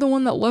 well, you're the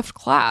one that left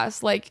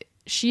class. Like,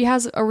 she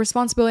has a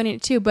responsibility in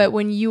it too. But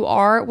when you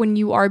are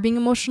being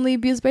emotionally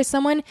abused by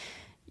someone,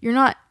 you're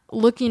not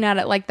looking at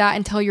it like that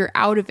until you're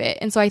out of it.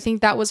 And so I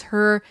think that was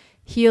her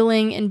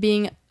healing and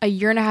being a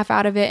year and a half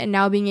out of it, and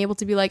now being able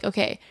to be like,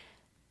 okay,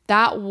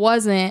 that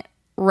wasn't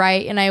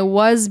right, and I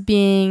was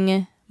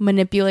being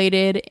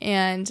manipulated,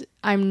 and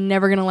I'm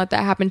never gonna let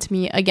that happen to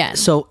me again.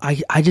 So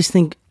I just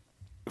think,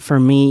 for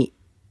me,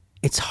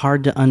 it's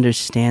hard to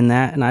understand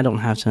that, and I don't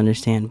have to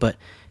understand, but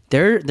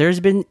there's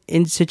been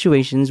in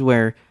situations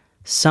where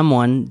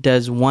someone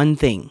does one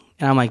thing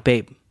and I'm like,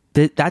 babe,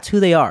 that's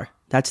who they are,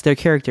 that's their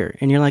character,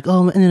 and you're like,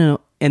 oh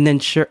no, and then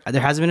sure,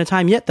 there hasn't been a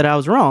time yet that I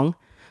was wrong.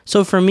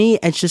 So for me,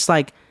 it's just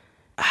like,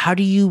 how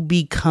do you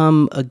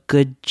become a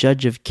good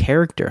judge of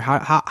character?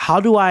 How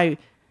do I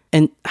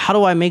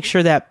make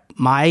sure that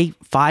my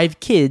 5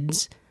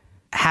 kids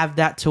have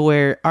that to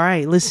where, all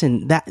right,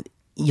 listen, that,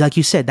 like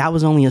you said, that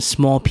was only a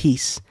small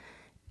piece.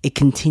 It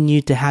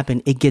continued to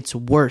happen. It gets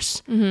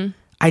worse. Mm-hmm.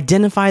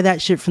 Identify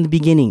that shit from the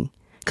beginning.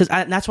 Because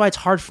that's why it's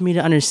hard for me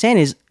to understand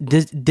is,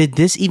 did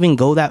this even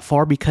go that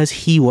far because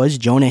he was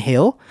Jonah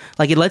Hill?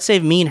 Like, let's say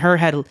if me and her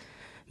had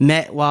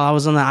met while I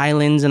was on the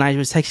islands and I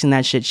was texting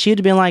that shit, she'd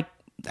have been like,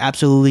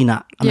 absolutely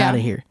not. I'm out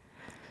of here.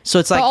 So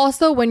it's like... But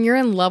also, when you're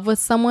in love with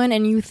someone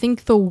and you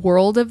think the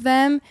world of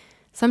them,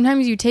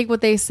 sometimes you take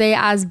what they say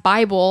as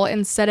Bible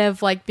instead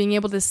of, like, being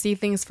able to see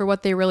things for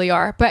what they really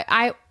are. But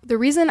the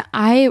reason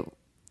I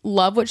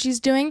love what she's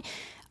doing,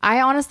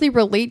 I honestly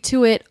relate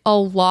to it a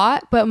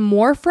lot, but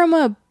more from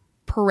a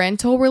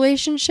parental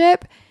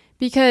relationship,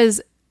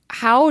 because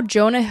how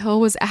Jonah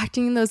Hill was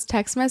acting in those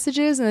text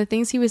messages and the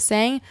things he was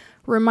saying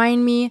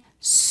remind me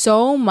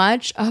so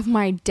much of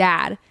my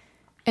dad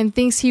and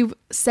things he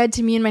said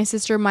to me and my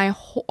sister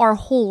our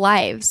whole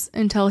lives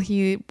until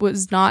he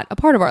was not a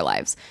part of our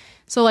lives.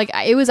 So, like,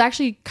 it was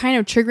actually kind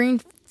of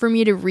triggering for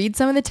me to read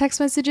some of the text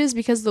messages,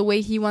 because the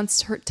way he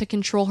wants her to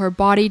control her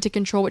body, to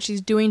control what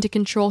she's doing, to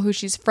control who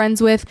she's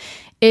friends with,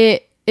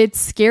 it's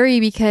scary,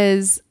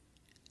 because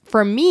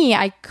for me,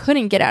 I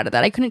couldn't get out of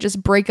that. I couldn't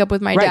just break up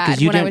with my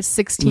dad when I was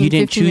 16,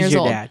 15 years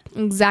old. Dad.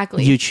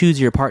 Exactly. You choose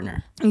your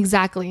partner.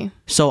 Exactly.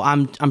 So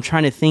I'm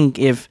trying to think,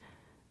 if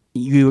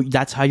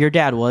that's how your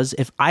dad was,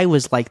 if I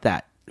was like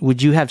that,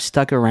 would you have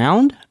stuck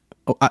around?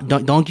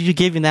 Don't you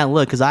give me that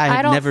look, because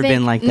I've never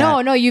been like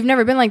that. No, you've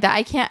never been like that.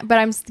 I can't, but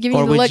I'm giving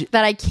you the look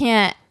that I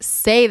can't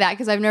say that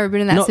because I've never been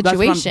in that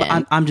situation.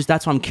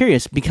 That's why I'm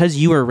curious, because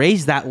you were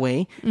raised that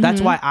way. Mm-hmm. That's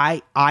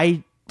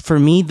why for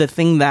me, the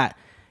thing that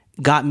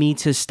got me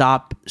to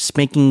stop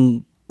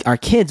spanking our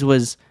kids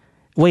was,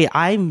 wait,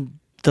 I'm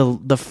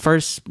the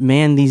first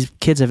man these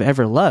kids have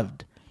ever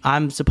loved.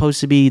 I'm supposed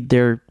to be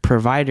their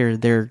provider,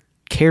 their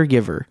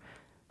caregiver.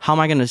 How am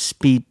I going to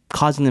be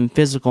causing them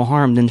physical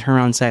harm, then turn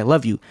around and say, I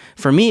love you?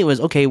 For me, it was,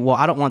 okay, well,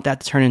 I don't want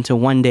that to turn into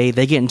one day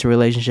they get into a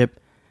relationship,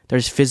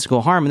 there's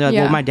physical harm. And they're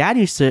like, well,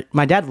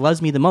 my dad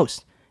loves me the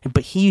most,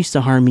 but he used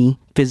to harm me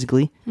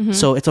physically. Mm-hmm.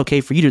 So it's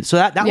okay for you to. So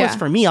that was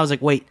for me. I was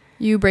like, wait.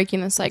 You breaking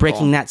the cycle.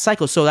 Breaking that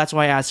cycle. So that's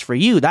why I asked for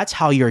you. That's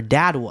how your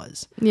dad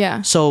was.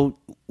 Yeah. So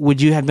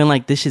would you have been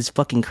like, this is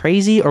fucking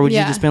crazy? Or would you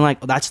just been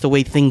like, well, that's the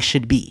way things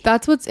should be?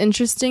 That's what's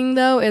interesting,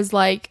 though, is,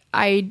 like,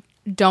 I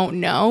don't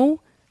know.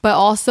 But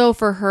also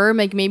for her,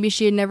 like, maybe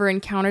she had never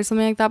encountered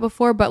something like that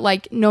before. But,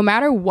 like, no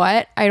matter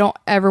what, I don't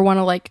ever want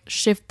to, like,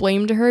 shift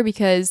blame to her,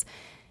 because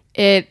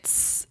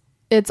it's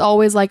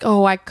always like,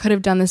 oh, I could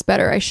have done this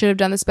better. I should have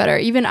done this better.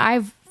 Even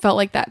I've felt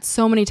like that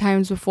so many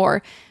times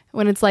before,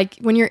 when it's like,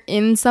 when you're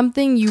in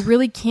something, you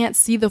really can't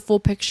see the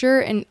full picture.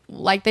 And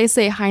like they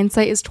say,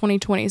 hindsight is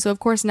 20/20. So of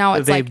course now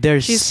it's like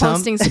she's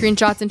posting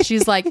screenshots and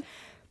she's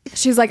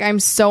like, I'm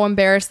so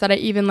embarrassed that I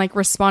even, like,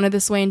 responded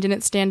this way and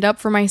didn't stand up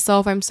for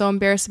myself. I'm so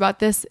embarrassed about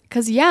this.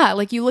 Because, yeah,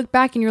 like, you look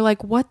back and you're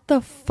like, what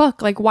the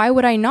fuck? Like, why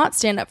would I not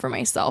stand up for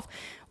myself?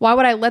 Why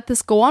would I let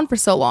this go on for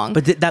so long?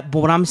 But but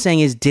what I'm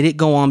saying is, did it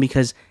go on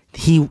because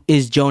he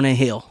is Jonah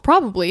Hill?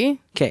 Probably.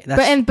 Okay.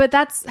 But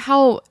that's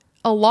how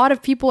a lot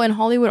of people in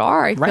Hollywood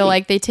are. I feel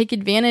like they take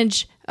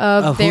advantage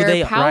of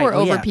their power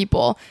over yeah.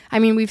 people. I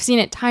mean, we've seen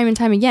it time and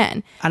time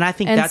again. And I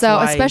think and that's so,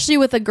 why, especially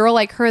with a girl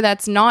like her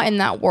that's not in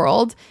that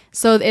world,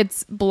 so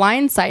it's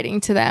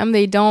blindsiding to them.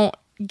 They don't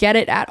get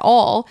it at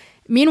all.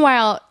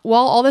 Meanwhile,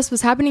 while all this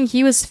was happening,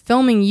 he was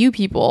filming you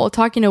people,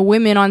 talking to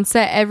women on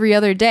set every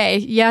other day.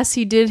 Yes,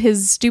 he did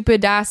his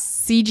stupid ass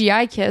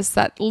CGI kiss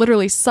that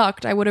literally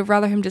sucked. I would have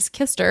rather him just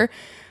kissed her.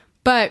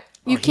 But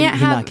you can't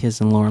He's not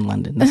kissing Lauren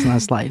London. That's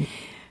not sliding.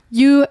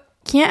 You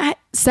can't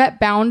set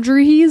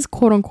boundaries,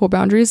 quote unquote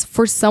boundaries,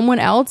 for someone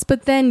else,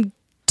 but then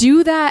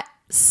do that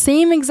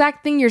same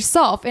exact thing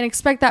yourself and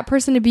expect that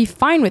person to be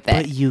fine with it.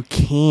 But you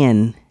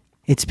can.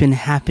 It's been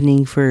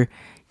happening for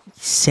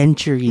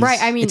centuries. Right.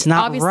 I mean, it's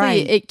not obviously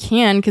right. it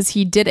can because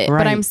he did it. Right.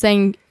 But I'm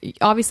saying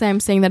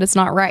that it's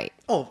not right.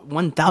 Oh,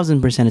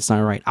 1000% it's not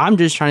right. I'm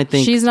just trying to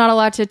think. She's not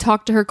allowed to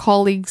talk to her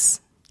colleagues.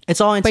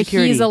 It's all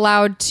insecurity. But he's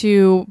allowed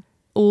to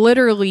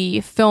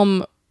literally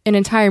film an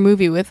entire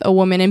movie with a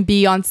woman and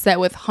be on set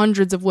with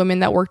hundreds of women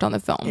that worked on the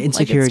film.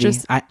 Insecurity. Like,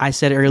 it's just I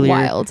said earlier,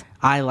 wild.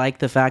 I like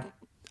the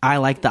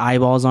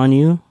eyeballs on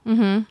you.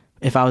 Mm-hmm.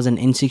 If I was an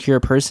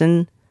insecure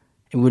person,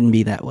 it wouldn't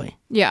be that way.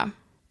 Yeah.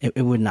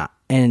 It would not.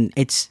 And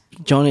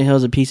Jonah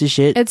Hill's a piece of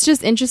shit. It's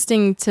just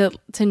interesting to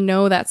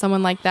know that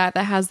someone like that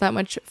has that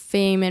much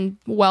fame and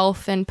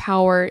wealth and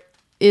power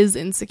is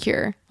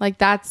insecure. Like,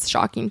 that's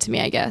shocking to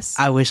me, I guess.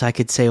 I wish I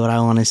could say what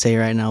I want to say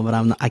right now,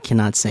 but I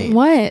cannot say it.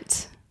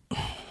 What?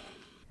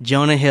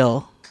 Jonah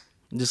Hill.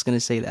 I'm just going to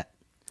say that.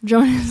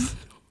 Jonas.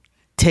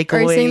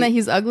 Are you saying that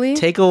he's ugly?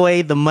 Take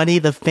away the money,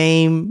 the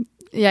fame.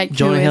 Yeah,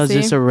 Jonah Hill's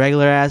just a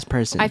regular ass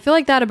person. I feel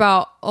like that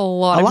about a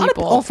lot of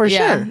people. Oh, for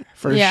sure.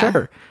 For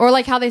sure. Or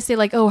like how they say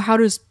like, oh, how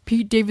does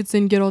Pete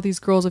Davidson get all these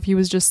girls if he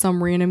was just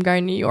some random guy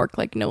in New York?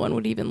 Like no one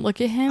would even look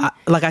at him.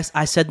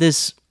 I said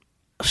this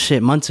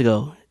months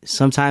ago.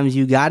 Sometimes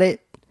you got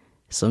it.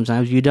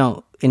 Sometimes you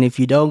don't. And if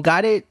you don't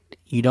got it,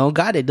 you don't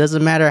got it.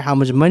 Doesn't matter how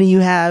much money you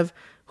have,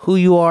 who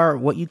you are,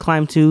 what you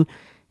climb to.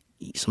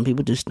 Some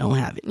people just don't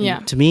have it. Yeah.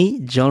 And to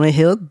me, Jonah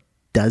Hill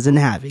doesn't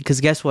have it. Because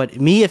guess what?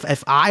 Me,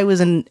 if I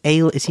was in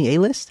is he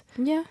A-list?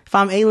 Yeah. If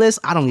I'm A-list,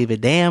 I don't give a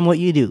damn what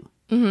you do.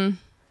 Mm-hmm.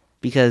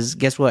 Because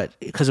guess what?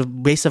 Because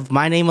of based of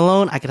my name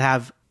alone, I could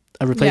have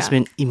a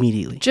replacement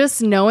immediately.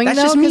 Just knowing That's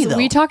though, just me, because though.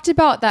 we talked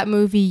about that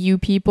movie You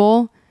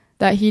People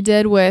that he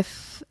did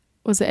with,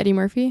 was it Eddie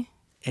Murphy?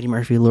 Eddie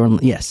Murphy, Lauren,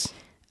 yes.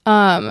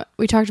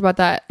 We talked about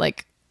that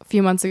like a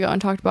few months ago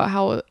and talked about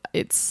how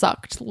it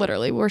sucked,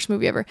 literally worst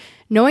movie ever.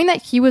 Knowing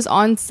that he was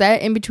on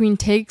set in between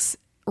takes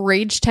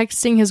rage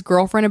texting his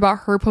girlfriend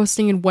about her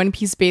posting in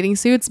one-piece bathing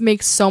suits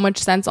makes so much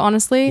sense,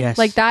 honestly. Yes.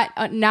 Like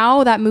that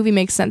now that movie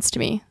makes sense to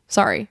me.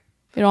 Sorry,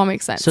 it all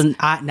makes sense. So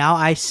now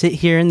I sit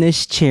here in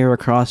this chair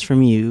across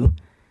from you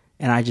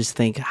and I just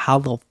think, how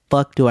the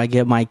fuck do I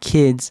get my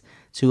kids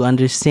to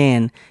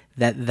understand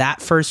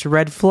that first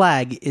red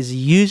flag is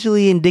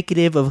usually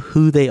indicative of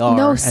who they are?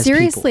 No, as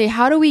seriously,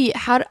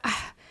 people?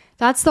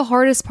 That's the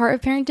hardest part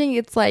of parenting.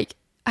 It's like,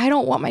 I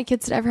don't want my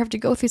kids to ever have to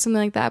go through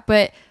something like that,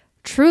 but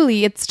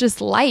truly, it's just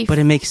life. But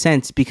it makes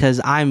sense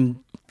because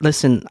I'm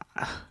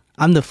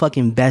the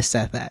fucking best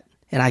at that.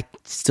 And I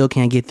still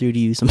can't get through to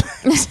you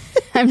sometimes.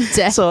 I'm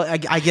dead. So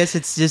I guess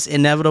it's just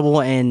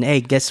inevitable. And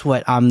hey, guess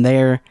what? I'm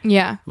there.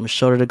 Yeah. I'm a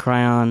shoulder to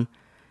cry on.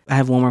 I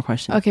have one more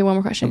question. Okay, one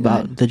more question.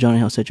 About the Jonah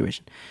Hill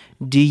situation.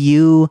 Do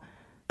you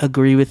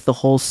agree with the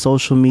whole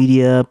social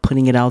media,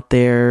 putting it out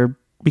there?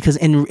 Because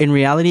in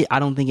reality, I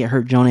don't think it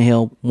hurt Jonah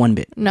Hill one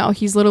bit. No,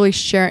 he's literally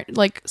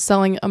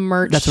selling a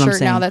merch shirt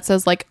now that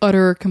says like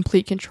utter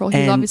complete control.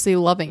 He's obviously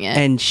loving it.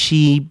 And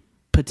she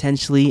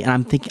potentially,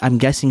 and I'm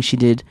guessing she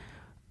did,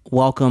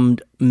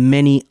 welcomed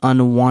many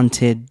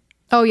unwanted.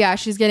 Oh yeah,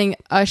 she's getting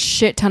a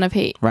shit ton of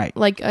hate. Right.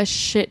 Like a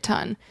shit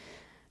ton.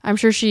 I'm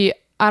sure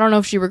I don't know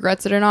if she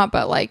regrets it or not,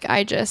 but like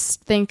I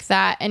just think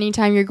that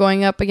anytime you're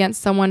going up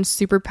against someone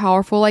super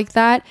powerful like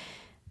that,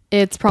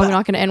 it's probably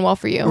not going to end well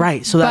for you.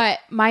 Right. So but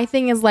my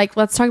thing is like,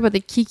 let's talk about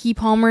the Keke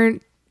Palmer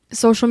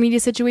social media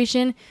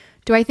situation.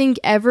 Do I think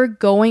ever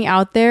going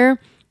out there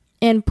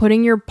and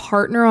putting your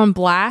partner on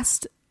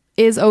blast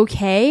is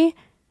okay?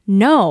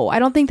 No, I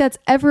don't think that's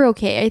ever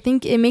okay. I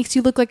think it makes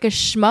you look like a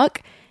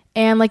schmuck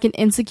and like an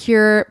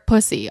insecure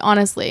pussy,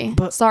 honestly.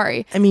 But,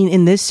 sorry. I mean,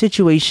 in this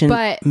situation,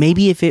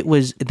 maybe if it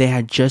was, they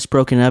had just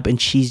broken up and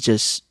she's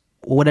just,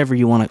 whatever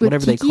you want,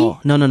 whatever Keke? they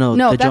call. No. No,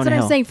 that's Jonah what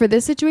Hill. I'm saying. For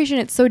this situation,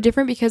 it's so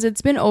different because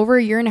it's been over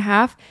a year and a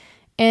half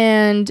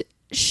and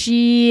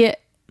she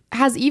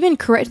has even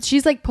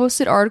she's like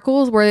posted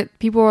articles where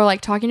people were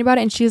like talking about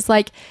it and she's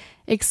like,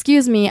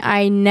 excuse me,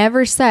 I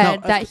never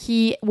said that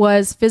he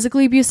was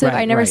physically abusive.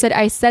 I never said,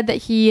 I said that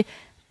he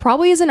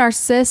probably is a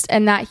narcissist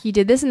and that he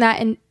did this and that.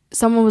 And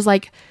someone was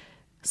like,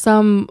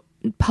 some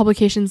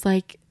publications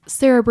like,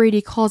 Sarah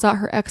Brady calls out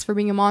her ex for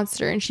being a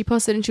monster. And she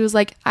posted and she was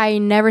like, I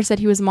never said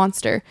he was a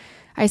monster.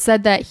 I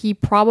said that he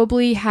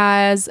probably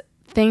has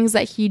things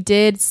that he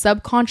did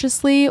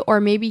subconsciously or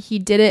maybe he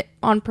did it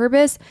on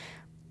purpose,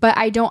 but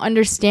I don't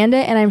understand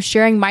it. And I'm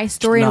sharing my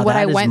story and what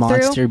I went through.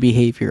 Monster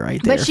behavior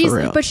right there.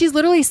 But she's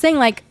literally saying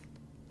like,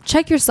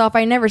 check yourself.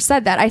 I never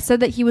said that. I said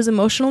that he was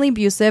emotionally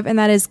abusive, and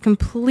that is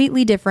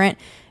completely different.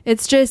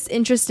 It's just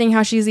interesting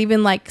how she's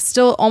even like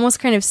still almost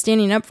kind of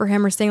standing up for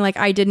him or saying like,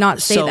 I did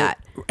not say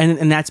that.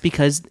 And that's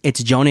because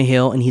it's Jonah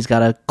Hill and he's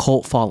got a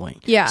cult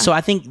following. Yeah. So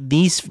I think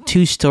these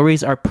two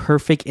stories are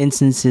perfect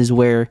instances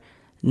where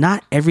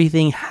not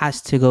everything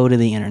has to go to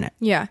the internet.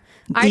 Yeah.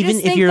 Even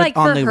if you're like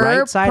on the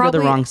right side or the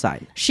wrong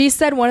side. She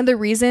said one of the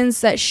reasons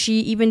that she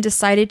even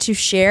decided to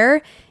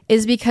share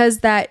is because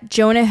that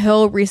Jonah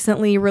Hill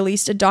recently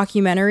released a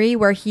documentary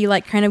where he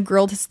like kind of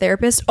grilled his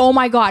therapist. Oh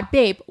my God,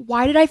 babe,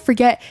 why did I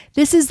forget?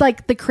 This is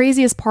like the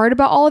craziest part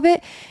about all of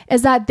it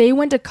is that they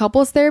went to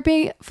couples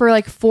therapy for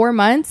like 4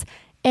 months.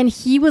 And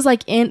he was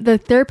like the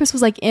therapist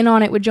was like in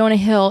on it with Jonah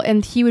Hill,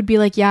 and he would be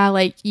like, yeah,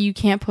 like you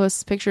can't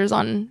post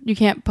surfing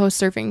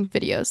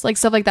videos, like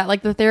stuff like that.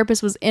 Like the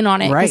therapist was in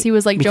on it because he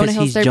was like Jonah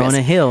Hill's therapist.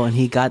 Jonah Hill and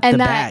he got the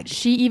bag.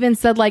 She even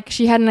said like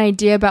she had an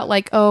idea about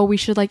like, oh, we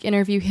should like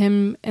interview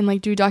him and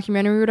like do a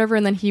documentary or whatever.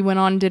 And then he went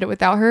on and did it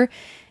without her.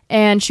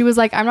 And she was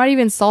like, I'm not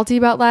even salty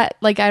about that.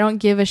 Like, I don't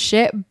give a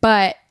shit.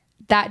 But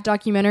that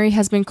documentary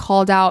has been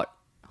called out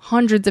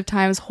hundreds of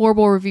times,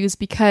 horrible reviews,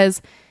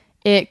 because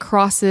it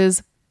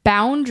crosses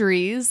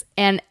boundaries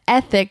and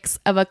ethics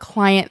of a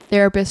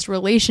client-therapist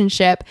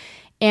relationship.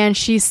 And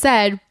she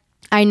said,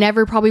 I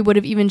never probably would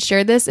have even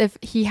shared this if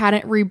he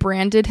hadn't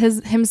rebranded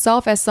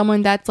himself as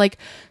someone that's like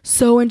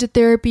so into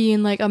therapy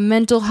and like a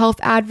mental health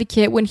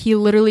advocate when he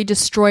literally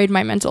destroyed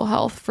my mental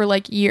health for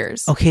like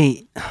years.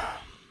 Okay.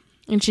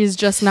 And she's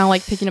just now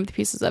like picking up the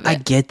pieces of it. I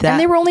get that. And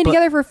they were only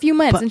together for a few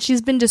months and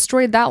she's been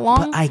destroyed that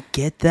long. But I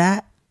get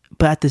that.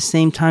 But at the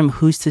same time,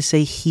 who's to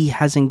say he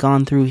hasn't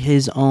gone through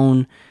his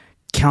own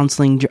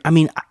counseling? I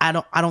mean, I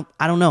don't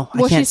know.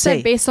 Well, I can't she said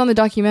say. based on the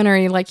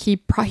documentary, like he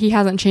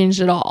hasn't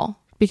changed at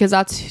all, because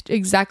that's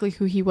exactly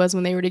who he was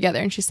when they were together.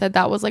 And she said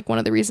that was like one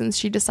of the reasons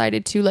she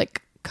decided to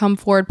like come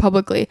forward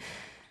publicly.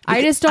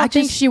 I just don't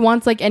think she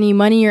wants like any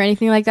money or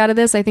anything like that of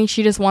this. I think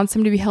she just wants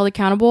him to be held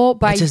accountable,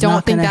 but I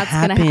don't think that's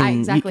going to happen.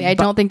 Exactly. I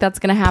don't think that's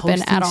going to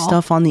happen at all.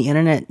 Stuff on the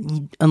internet,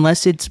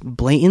 unless it's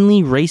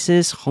blatantly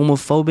racist,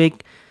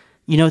 homophobic,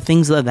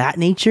 things of that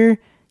nature,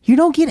 you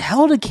don't get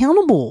held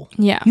accountable.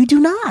 Yeah. You do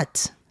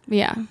not.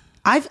 Yeah.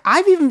 I've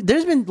even,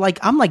 there's been like,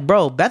 I'm like,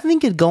 bro, Bethany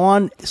could go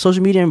on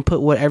social media and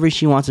put whatever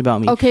she wants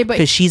about me. Okay, but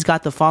because she's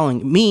got the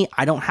following. Me,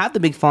 I don't have the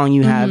big following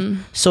you have.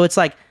 So it's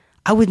like,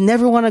 I would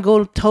never want to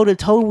go toe to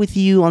toe with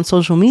you on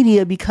social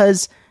media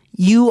because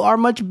you are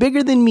much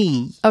bigger than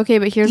me. Okay,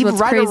 but here's what's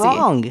right crazy. Or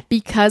wrong.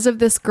 Because of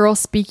this girl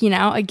speaking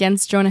out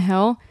against Jonah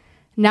Hill,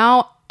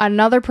 now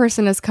another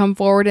person has come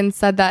forward and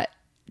said that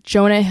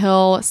Jonah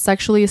Hill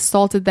sexually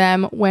assaulted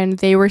them when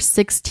they were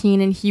 16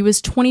 and he was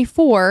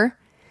 24,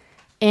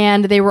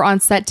 and they were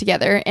on set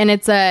together. And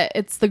it's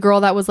the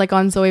girl that was like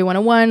on Zoe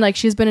 101. Like,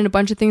 she's been in a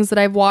bunch of things that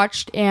I've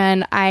watched,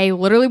 and I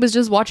literally was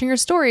just watching her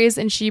stories,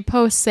 and she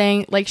posts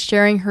saying, like,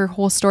 sharing her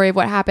whole story of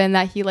what happened,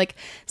 that he like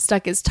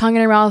stuck his tongue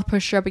in her mouth,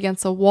 pushed her up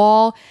against a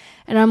wall.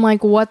 And I'm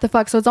like, what the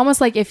fuck? So it's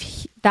almost like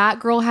if that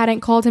girl hadn't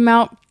called him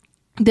out,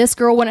 this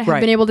girl wouldn't have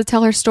been able to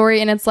tell her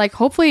story. And it's like,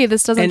 hopefully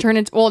this doesn't turn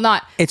into, well,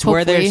 not it's hopefully,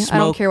 where there's smoke, I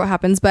don't care what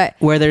happens, but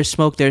where there's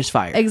smoke, there's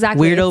fire.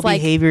 Exactly. Weirdo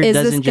behavior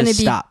doesn't just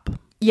stop.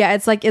 Yeah.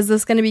 It's like, is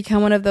this going to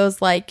become one of those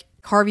like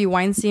Harvey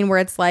Weinstein where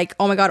it's like,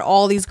 oh my God,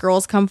 all these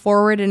girls come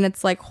forward, and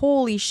it's like,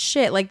 holy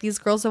shit, like these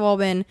girls have all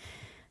been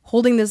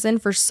holding this in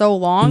for so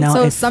long. Now,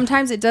 so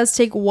sometimes it does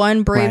take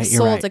one brave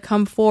soul to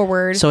come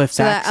forward so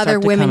that other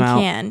women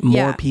can.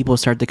 More people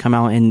start to come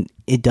out and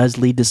it does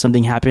lead to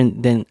something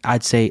happen, then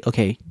I'd say,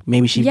 okay,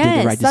 maybe she did the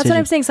right decision. That's what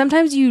I'm saying.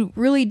 Sometimes you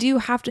really do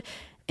have to.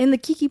 In the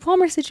Keke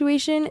Palmer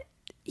situation,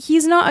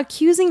 he's not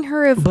accusing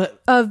her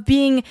of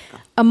being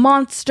a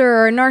monster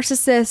or a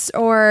narcissist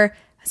or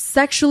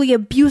sexually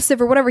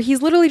abusive or whatever.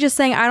 He's literally just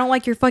saying, I don't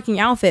like your fucking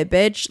outfit,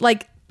 bitch.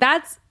 Like,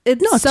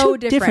 it's so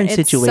different.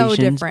 Situations, so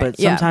different. But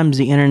sometimes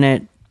the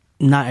internet,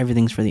 not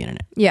everything's for the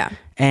internet. Yeah.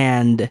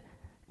 And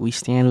we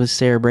stand with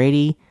Sarah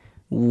Brady.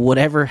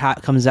 Whatever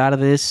comes out of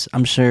this,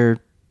 I'm sure.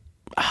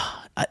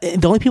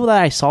 The only people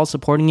that I saw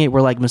supporting it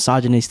were like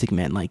misogynistic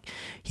men. Like,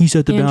 he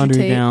set the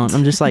boundary down.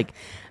 I'm just like,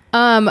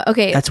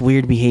 okay, that's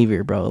weird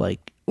behavior, bro.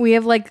 Like, we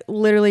have like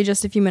literally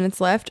just a few minutes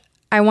left.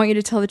 I want you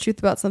to tell the truth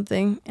about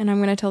something, and I'm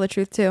going to tell the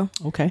truth too.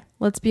 Okay.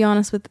 Let's be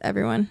honest with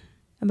everyone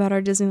about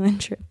our Disneyland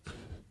trip.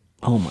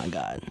 Oh my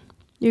God.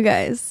 You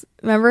guys,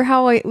 remember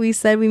how we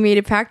said we made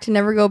a pact to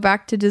never go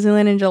back to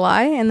Disneyland in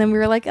July? And then we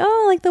were like,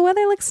 oh, like the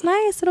weather looks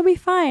nice. It'll be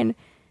fine.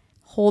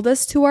 Hold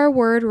us to our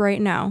word right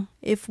now.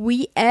 If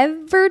we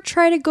ever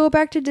try to go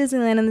back to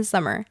Disneyland in the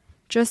summer,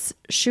 just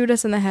shoot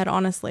us in the head,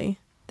 honestly.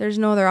 There's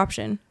no other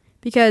option.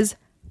 Because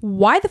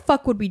why the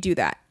fuck would we do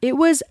that? It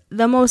was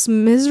the most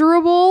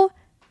miserable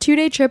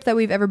 2-day trip that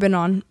we've ever been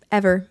on.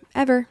 Ever.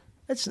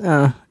 That's,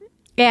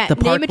 yeah, the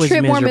park name a was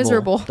trip miserable. more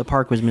miserable. The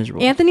park was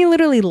miserable. Anthony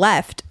literally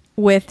left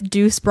with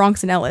Deuce,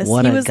 Bronx, and Ellis.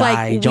 What he a was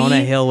guy. Like,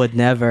 Jonah Hill would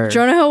never.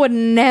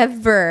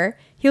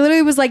 He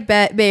literally was like,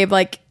 babe,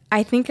 like,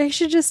 I think I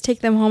should just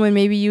take them home, and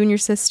maybe you and your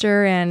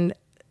sister and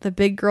the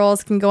big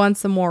girls can go on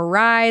some more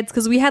rides.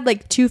 Because we had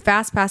like 2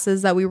 fast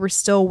passes that we were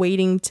still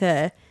waiting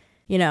to,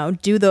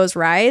 do those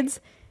rides.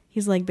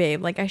 He's like,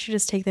 babe, like I should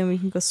just take them. We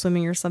can go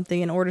swimming or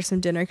something and order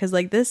some dinner. Cause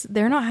like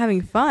they're not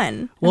having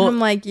fun. Well, and I'm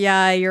like,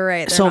 yeah, you're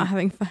right. They're not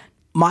having fun.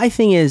 My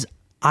thing is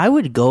I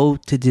would go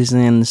to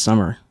Disneyland in the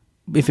summer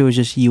if it was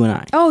just you and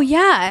I. Oh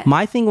yeah.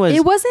 My thing was,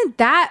 it wasn't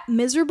that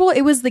miserable.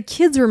 It was the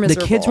kids were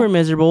miserable. The kids were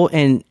miserable.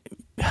 And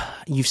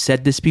you've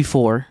said this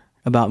before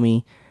about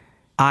me.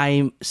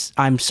 I'm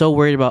so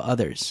worried about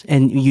others.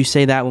 And you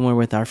say that when we're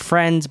with our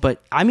friends,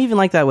 but I'm even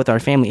like that with our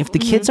family. If the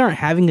kids aren't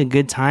having a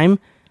good time,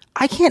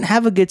 I can't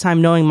have a good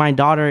time knowing my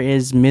daughter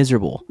is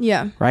miserable.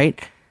 Yeah.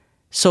 Right?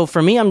 So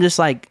for me, I'm just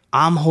like,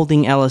 I'm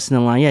holding Ellis in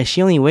the line. Yeah,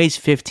 she only weighs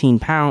 15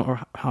 pounds.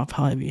 Or how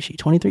heavy is she?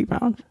 23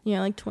 pounds?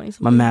 Yeah, like 20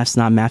 something. My math's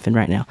not mathing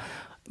right now.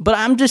 But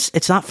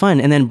it's not fun.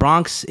 And then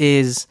Bronx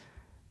is,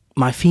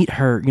 my feet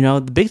hurt.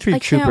 The big three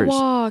troopers. Can't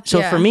walk.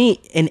 So for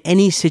me, in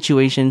any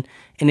situation,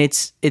 and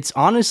it's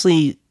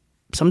honestly,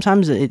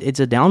 sometimes it's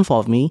a downfall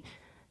of me.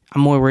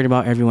 I'm more worried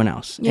about everyone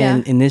else. Yeah.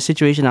 And in this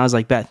situation, I was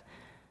like, Beth.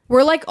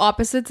 We're like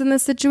opposites in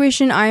this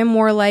situation. I am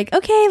more like,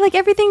 okay, like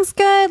everything's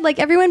good. Like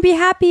everyone be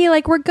happy.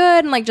 Like we're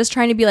good. And like just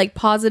trying to be like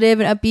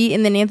positive and upbeat.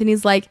 And then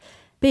Anthony's like,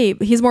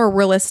 babe, he's more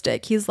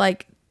realistic. He's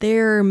like,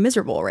 they're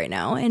miserable right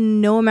now.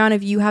 And no amount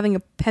of you having a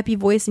peppy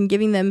voice and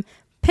giving them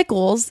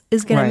pickles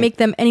is going to make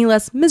them any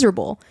less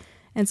miserable.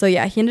 And so,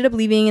 yeah, he ended up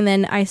leaving. And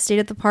then I stayed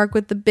at the park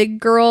with the big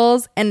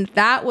girls. And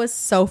that was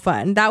so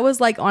fun. That was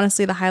like,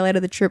 honestly, the highlight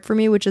of the trip for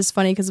me, which is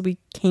funny because we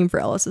came for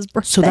Ellis's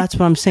birthday. So that's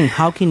what I'm saying.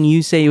 How can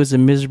you say it was a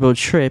miserable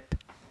trip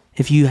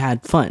if you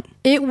had fun?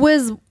 It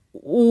was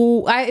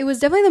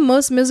definitely the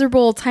most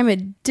miserable time at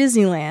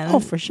Disneyland.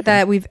 Oh, for sure.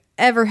 That we've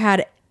ever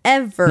had,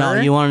 ever. No,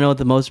 you want to know what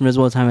the most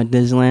miserable time at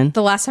Disneyland?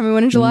 The last time we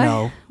went in July?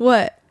 No.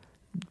 What?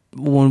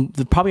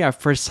 Probably our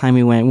first time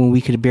we went when we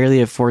could barely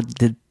afford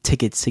the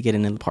tickets to get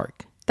into the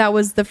park. That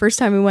was the first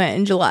time we went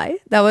in July.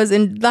 That was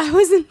in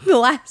the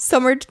last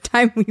summer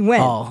time we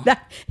went. Oh.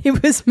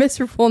 It was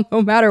miserable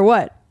no matter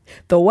what.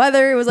 The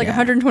weather, it was like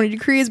 120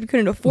 degrees. We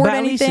couldn't afford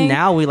anything. At least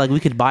now we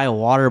could buy a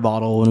water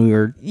bottle when we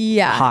were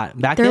hot.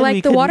 Back They're then,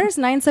 like, the water's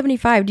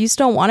 $9.75. Do you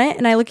still want it?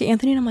 And I look at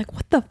Anthony and I'm like,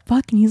 what the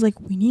fuck? And he's like,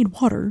 we need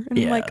water. And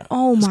I'm like,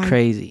 oh my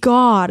crazy.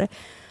 God.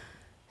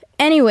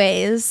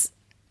 Anyways,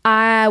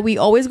 we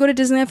always go to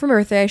Disneyland for my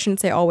birthday. I shouldn't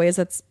say always.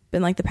 That's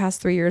been like the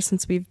past 3 years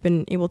since we've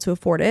been able to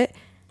afford it.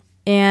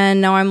 And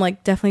now I'm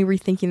like definitely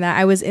rethinking that.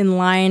 I was in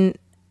line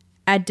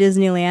at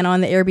Disneyland on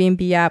the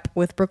Airbnb app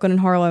with Brooklyn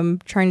and Harlem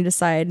trying to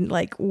decide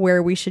like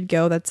where we should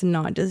go that's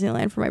not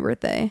Disneyland for my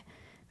birthday.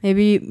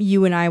 Maybe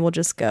you and I will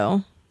just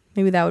go.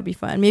 Maybe that would be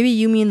fun. Maybe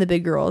you, me, and the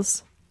big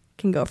girls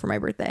can go for my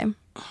birthday.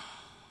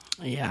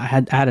 Yeah, I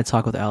had a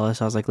talk with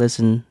Alice. I was like,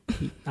 listen,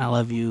 I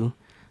love you.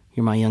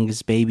 You're my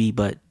youngest baby,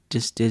 but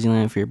just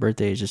Disneyland for your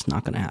birthday is just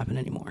not going to happen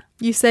anymore.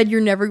 You said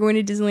you're never going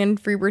to Disneyland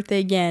for your birthday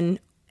again,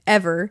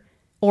 ever,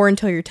 or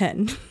until you're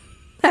 10.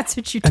 That's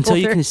what you told her. Until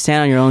you can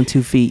stand on your own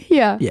 2 feet.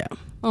 Yeah. Yeah.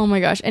 Oh my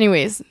gosh.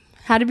 Anyways,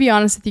 had to be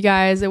honest with you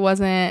guys. It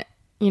wasn't,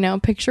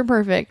 picture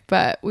perfect,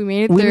 but we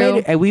made it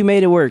through. We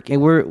made it work.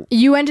 And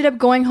you ended up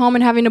going home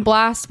and having a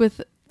blast with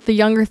the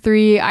younger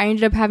three. I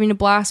ended up having a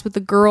blast with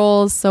the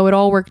girls. So it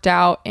all worked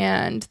out.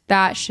 And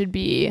that should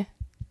be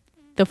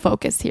the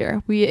focus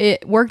here.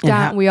 It worked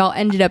out. And we all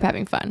ended up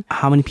having fun.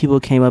 How many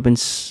people came up and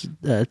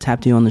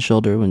tapped you on the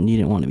shoulder when you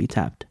didn't want to be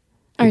tapped?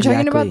 Are you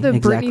talking about the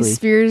Britney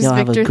Spears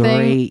Victor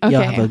thing? Okay.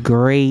 You'll have a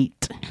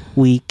great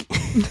week.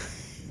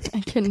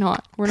 I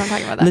cannot. We're not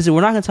talking about that. Listen, we're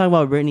not going to talk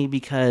about Britney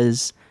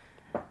because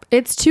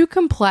it's too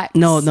complex.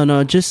 No.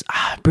 Just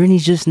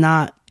Britney's just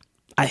not.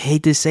 I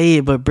hate to say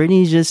it, but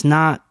Britney's just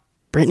not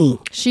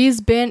Britney. She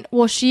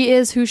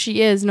is who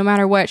she is no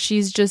matter what.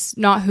 She's just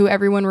not who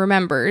everyone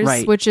remembers,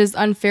 right. Which is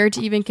unfair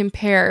to even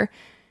compare.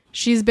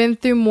 She's been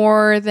through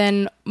more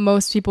than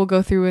most people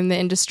go through in the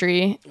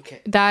industry.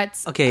 Okay.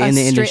 That's okay in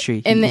the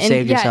industry. You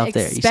saved yourself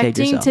there. You saved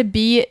yourself. To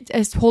be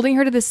holding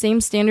her to the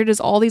same standard as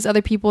all these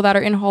other people that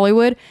are in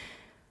Hollywood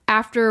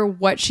after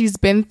what she's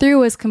been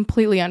through is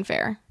completely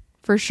unfair,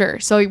 for sure.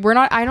 So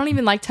I don't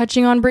even like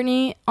touching on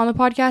Britney on the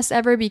podcast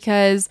ever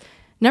because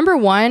number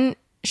one,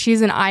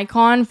 she's an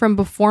icon from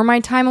before my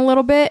time a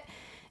little bit.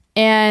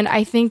 And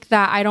I think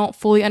that I don't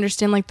fully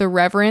understand like the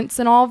reverence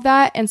and all of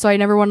that. And so I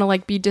never want to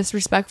like be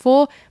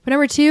disrespectful. But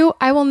number two,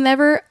 I will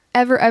never,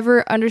 ever,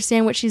 ever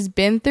understand what she's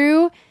been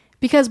through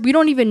because we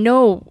don't even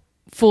know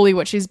fully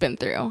what she's been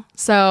through.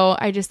 So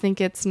I just think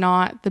it's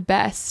not the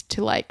best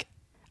to like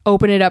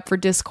open it up for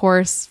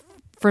discourse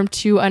from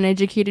two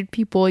uneducated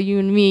people, you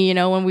and me,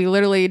 when we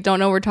literally don't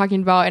know what we're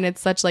talking about. And it's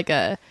such like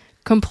a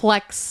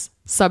complex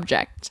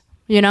subject,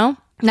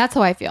 That's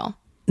how I feel.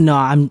 No,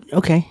 I'm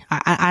okay.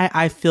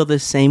 I feel the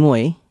same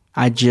way.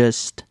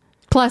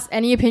 Plus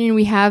any opinion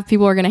we have,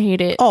 people are gonna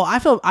hate it. Oh, I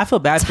feel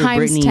bad for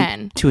Britney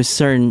 10. To a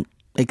certain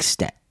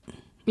extent.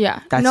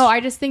 Yeah. I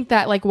just think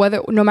that like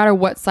no matter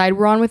what side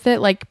we're on with it,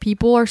 like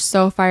people are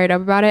so fired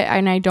up about it,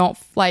 and I don't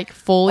like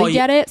fully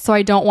get it, so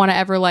I don't want to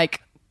ever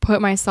like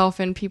put myself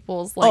in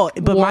people's like.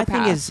 But my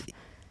thing is,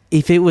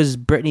 if it was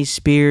Britney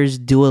Spears,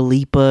 Dua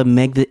Lipa,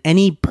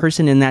 any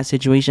person in that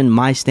situation,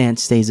 my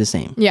stance stays the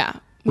same. Yeah.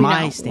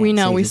 We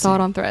know. We saw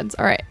it on Threads.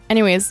 All right.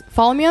 Anyways,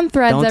 follow me on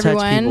Threads, Don't touch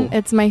everyone. people.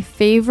 It's my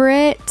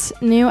favorite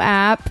new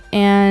app,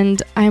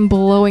 and I'm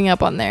blowing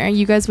up on there.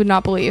 You guys would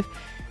not believe.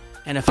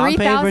 And if I'm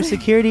paying for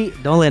security,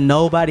 don't let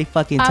nobody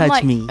fucking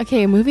touch me.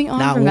 Okay, moving on.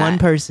 Not from one that.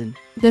 person.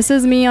 This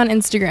is me on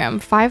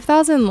Instagram.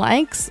 5,000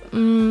 likes.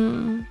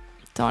 Don't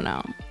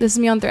know. This is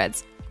me on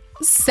Threads.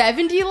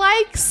 70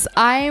 likes.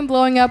 I am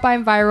blowing up.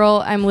 I'm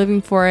viral. I'm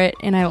living for it,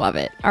 and I love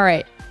it. All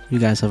right. You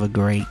guys have a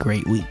great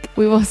week.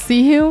 We will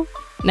see you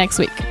next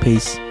week.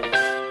 Peace.